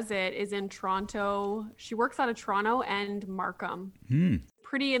who does it is in Toronto. She works out of Toronto and Markham.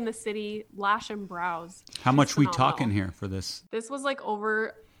 Pretty in the city, lash and brows. How much we talking here for this? This was like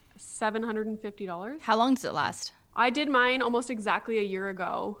over $750. How long does it last? I did mine almost exactly a year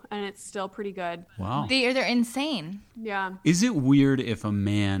ago, and it's still pretty good. Wow. They're insane. Yeah. Is it weird if a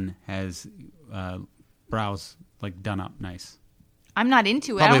man has brows like done up nice? I'm not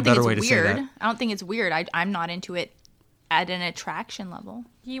into it. Probably I don't think it's weird. I don't think it's weird. I'm not into it at an attraction level.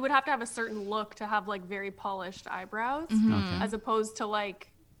 He would have to have a certain look to have like very polished eyebrows, as opposed to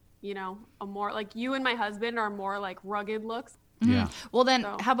like, you know, a more like you and my husband are more like rugged looks. Yeah. Well, then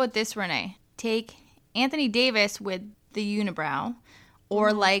how about this, Renee? Take Anthony Davis with the unibrow,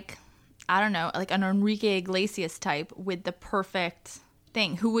 or like, I don't know, like an Enrique Iglesias type with the perfect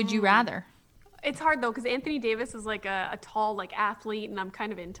thing. Who would you rather? It's hard though, because Anthony Davis is like a tall like athlete, and I'm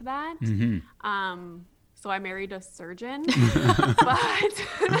kind of into that. So I married a surgeon, but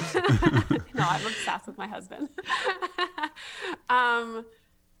no, I'm obsessed with my husband.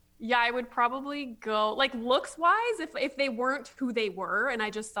 Yeah, I would probably go like looks wise. If they weren't who they were, and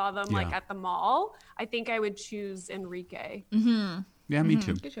I just saw them like at the mall, I think I would choose Enrique. Yeah, me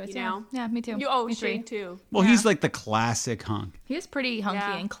too. Good choice. You know? Yeah, me too. Shane too. Well, he's like the classic hunk. He is pretty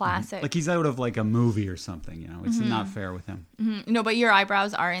hunky and classic. Like he's out of like a movie or something, you know. It's not fair with him. No, but your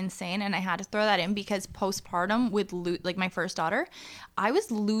eyebrows are insane, and I had to throw that in because postpartum with like my first daughter, I was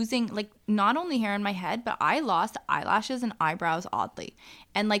losing like not only hair in my head, but I lost eyelashes and eyebrows oddly.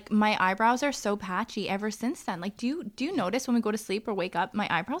 And like my eyebrows are so patchy ever since then. Like do you notice when we go to sleep or wake up, my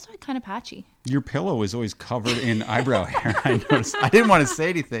eyebrows are kind of patchy? Your pillow is always covered in eyebrow hair. I noticed. I didn't want to say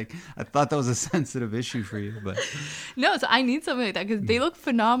anything. I thought that was a sensitive issue for you, but no. So I need something like that because they look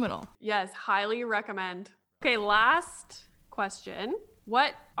phenomenal. Yes, highly recommend. Okay, last question.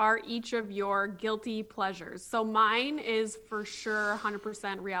 What are each of your guilty pleasures? So mine is for sure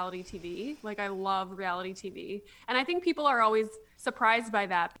 100% reality TV. Like I love reality TV, and I think people are always surprised by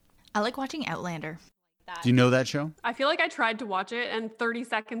that. I like watching Outlander. Do you know that show? I feel like I tried to watch it, and 30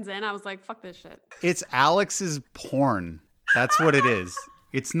 seconds in, I was like, fuck this shit. It's Alex's porn. That's what it is.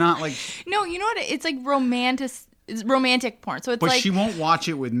 It's not like... No, you know what? It's like It's romantic porn. So it's but she won't watch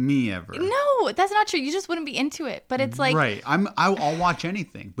it with me ever. No, that's not true. You just wouldn't be into it. But it's like right. I'll watch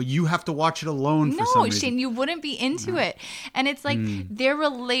anything, but you have to watch it alone for some reason. No, Shane, you wouldn't be into it. And it's like their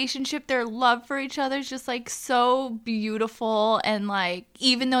relationship, their love for each other is just like so beautiful. And like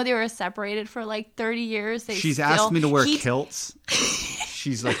even though they were separated for like 30 years, she's asked me to wear kilts.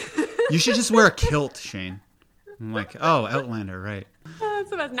 She's like, you should just wear a kilt, Shane. I'm like, oh, Outlander, right. That's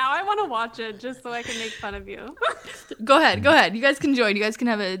the best. Now I want to watch it just so I can make fun of you. Go ahead. You guys can join. You guys can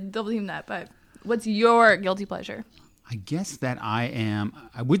have a double team that. But what's your guilty pleasure? I guess that I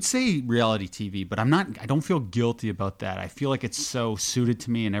would say reality TV, but I don't feel guilty about that. I feel like it's so suited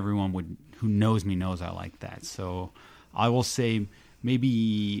to me, and everyone who knows me knows I like that. So I will say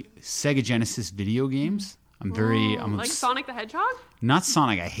maybe Sega Genesis video games. I'm like Sonic the Hedgehog? Not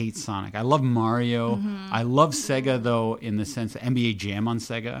Sonic. I hate Sonic. I love Mario. I love Sega, though, in the sense that NBA Jam on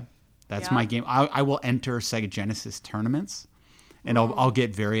Sega. That's my game. I will enter Sega Genesis tournaments, and I'll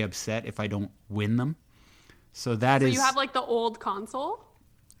get very upset if I don't win them. So you have like the old console?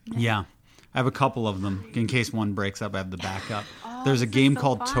 Yeah. I have a couple of them. In case one breaks up, I have the backup. There's a game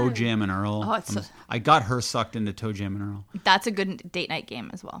called Toe Jam and Earl. I got her sucked into Toe Jam and Earl. That's a good date night game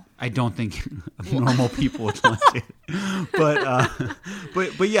as well. I don't think normal people would want it.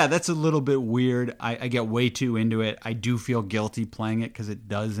 But yeah, that's a little bit weird. I get way too into it. I do feel guilty playing it because it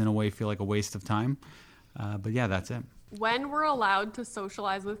does, in a way, feel like a waste of time. But yeah, that's it. When we're allowed to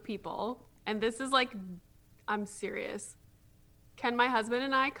socialize with people, and this is like, I'm serious. Can my husband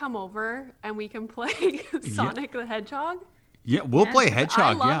and I come over and we can play Sonic the Hedgehog? Yeah, we'll play Hedgehog.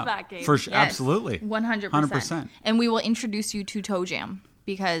 I love that game. For sure, absolutely. 100%. And we will introduce you to Toe Jam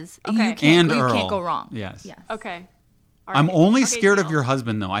because you can't go wrong. Yes. Okay. I'm only scared of your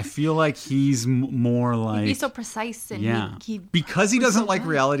husband, though. I feel like he's more like... He'd be so precise. And because he doesn't like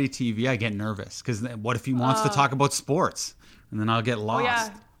reality TV, I get nervous. Because what if he wants to talk about sports? And then I'll get lost. Oh, yeah.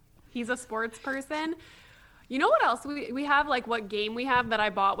 He's a sports person. You know what else we have, like what game we have that I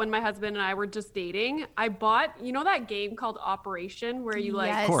bought when my husband and I were just dating? I bought, that game called Operation where you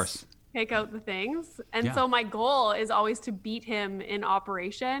of course. pick out the things. And so my goal is always to beat him in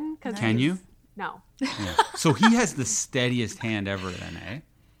Operation. Can you? No. Yeah. So he has the steadiest hand ever then, eh?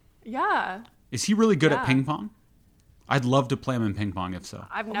 Yeah. Is he really good at ping pong? I'd love to play him in ping pong if so.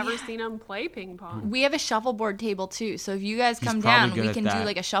 I've never seen him play ping pong. We have a shuffleboard table too. So if you guys come down, we can do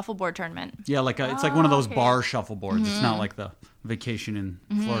like a shuffleboard tournament. Yeah, it's like one of those bar shuffleboards. It's not like the vacation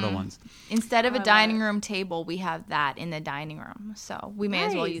in Florida ones. Instead of a dining room table, we have that in the dining room. So we may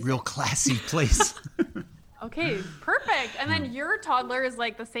as well use Real classy place. Okay, perfect. And then your toddler is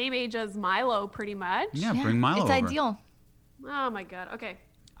like the same age as Milo pretty much. Yeah, bring Milo over. It's ideal. Oh my God. Okay.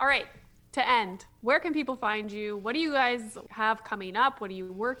 All right. To end, where can people find you? What do you guys have coming up? What are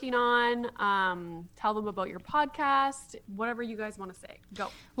you working on? Tell them about your podcast, whatever you guys want to say. Go.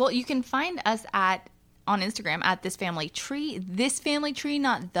 Well, you can find us on Instagram at This Family Tree. This Family Tree,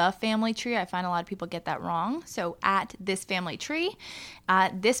 not The Family Tree. I find a lot of people get that wrong. So at This Family Tree,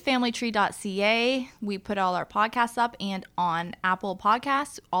 at thisfamilytree.ca, we put all our podcasts up, and on Apple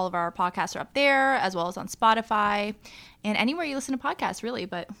Podcasts, all of our podcasts are up there, as well as on Spotify and anywhere you listen to podcasts, really.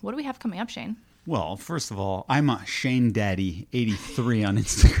 But what do we have coming up, Shane? Well, first of all, I'm a Shane Daddy 83 on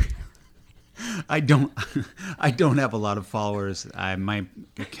Instagram. I don't have a lot of followers. My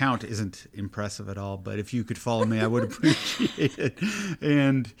account isn't impressive at all, but if you could follow me, I would appreciate it.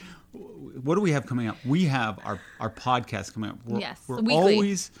 And what do we have coming up? We have our podcast coming up.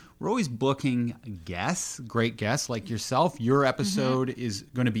 We're always booking guests, great guests like yourself. Your episode is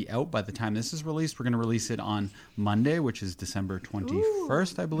going to be out by the time this is released. We're going to release it on Monday, which is December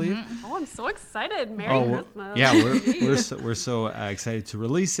 21st, I believe. Oh, I'm so excited. Merry Christmas. Yeah, we're so excited to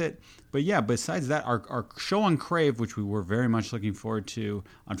release it. But yeah, besides that, our show on Crave, which we were very much looking forward to,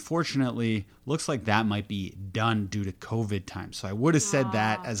 unfortunately, looks like that might be done due to COVID time. So I would have said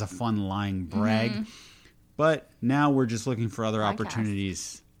that as a fun lying brag. But now we're just looking for other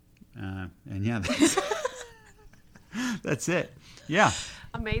opportunities. And yeah, that's it. Yeah.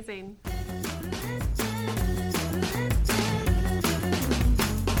 Amazing.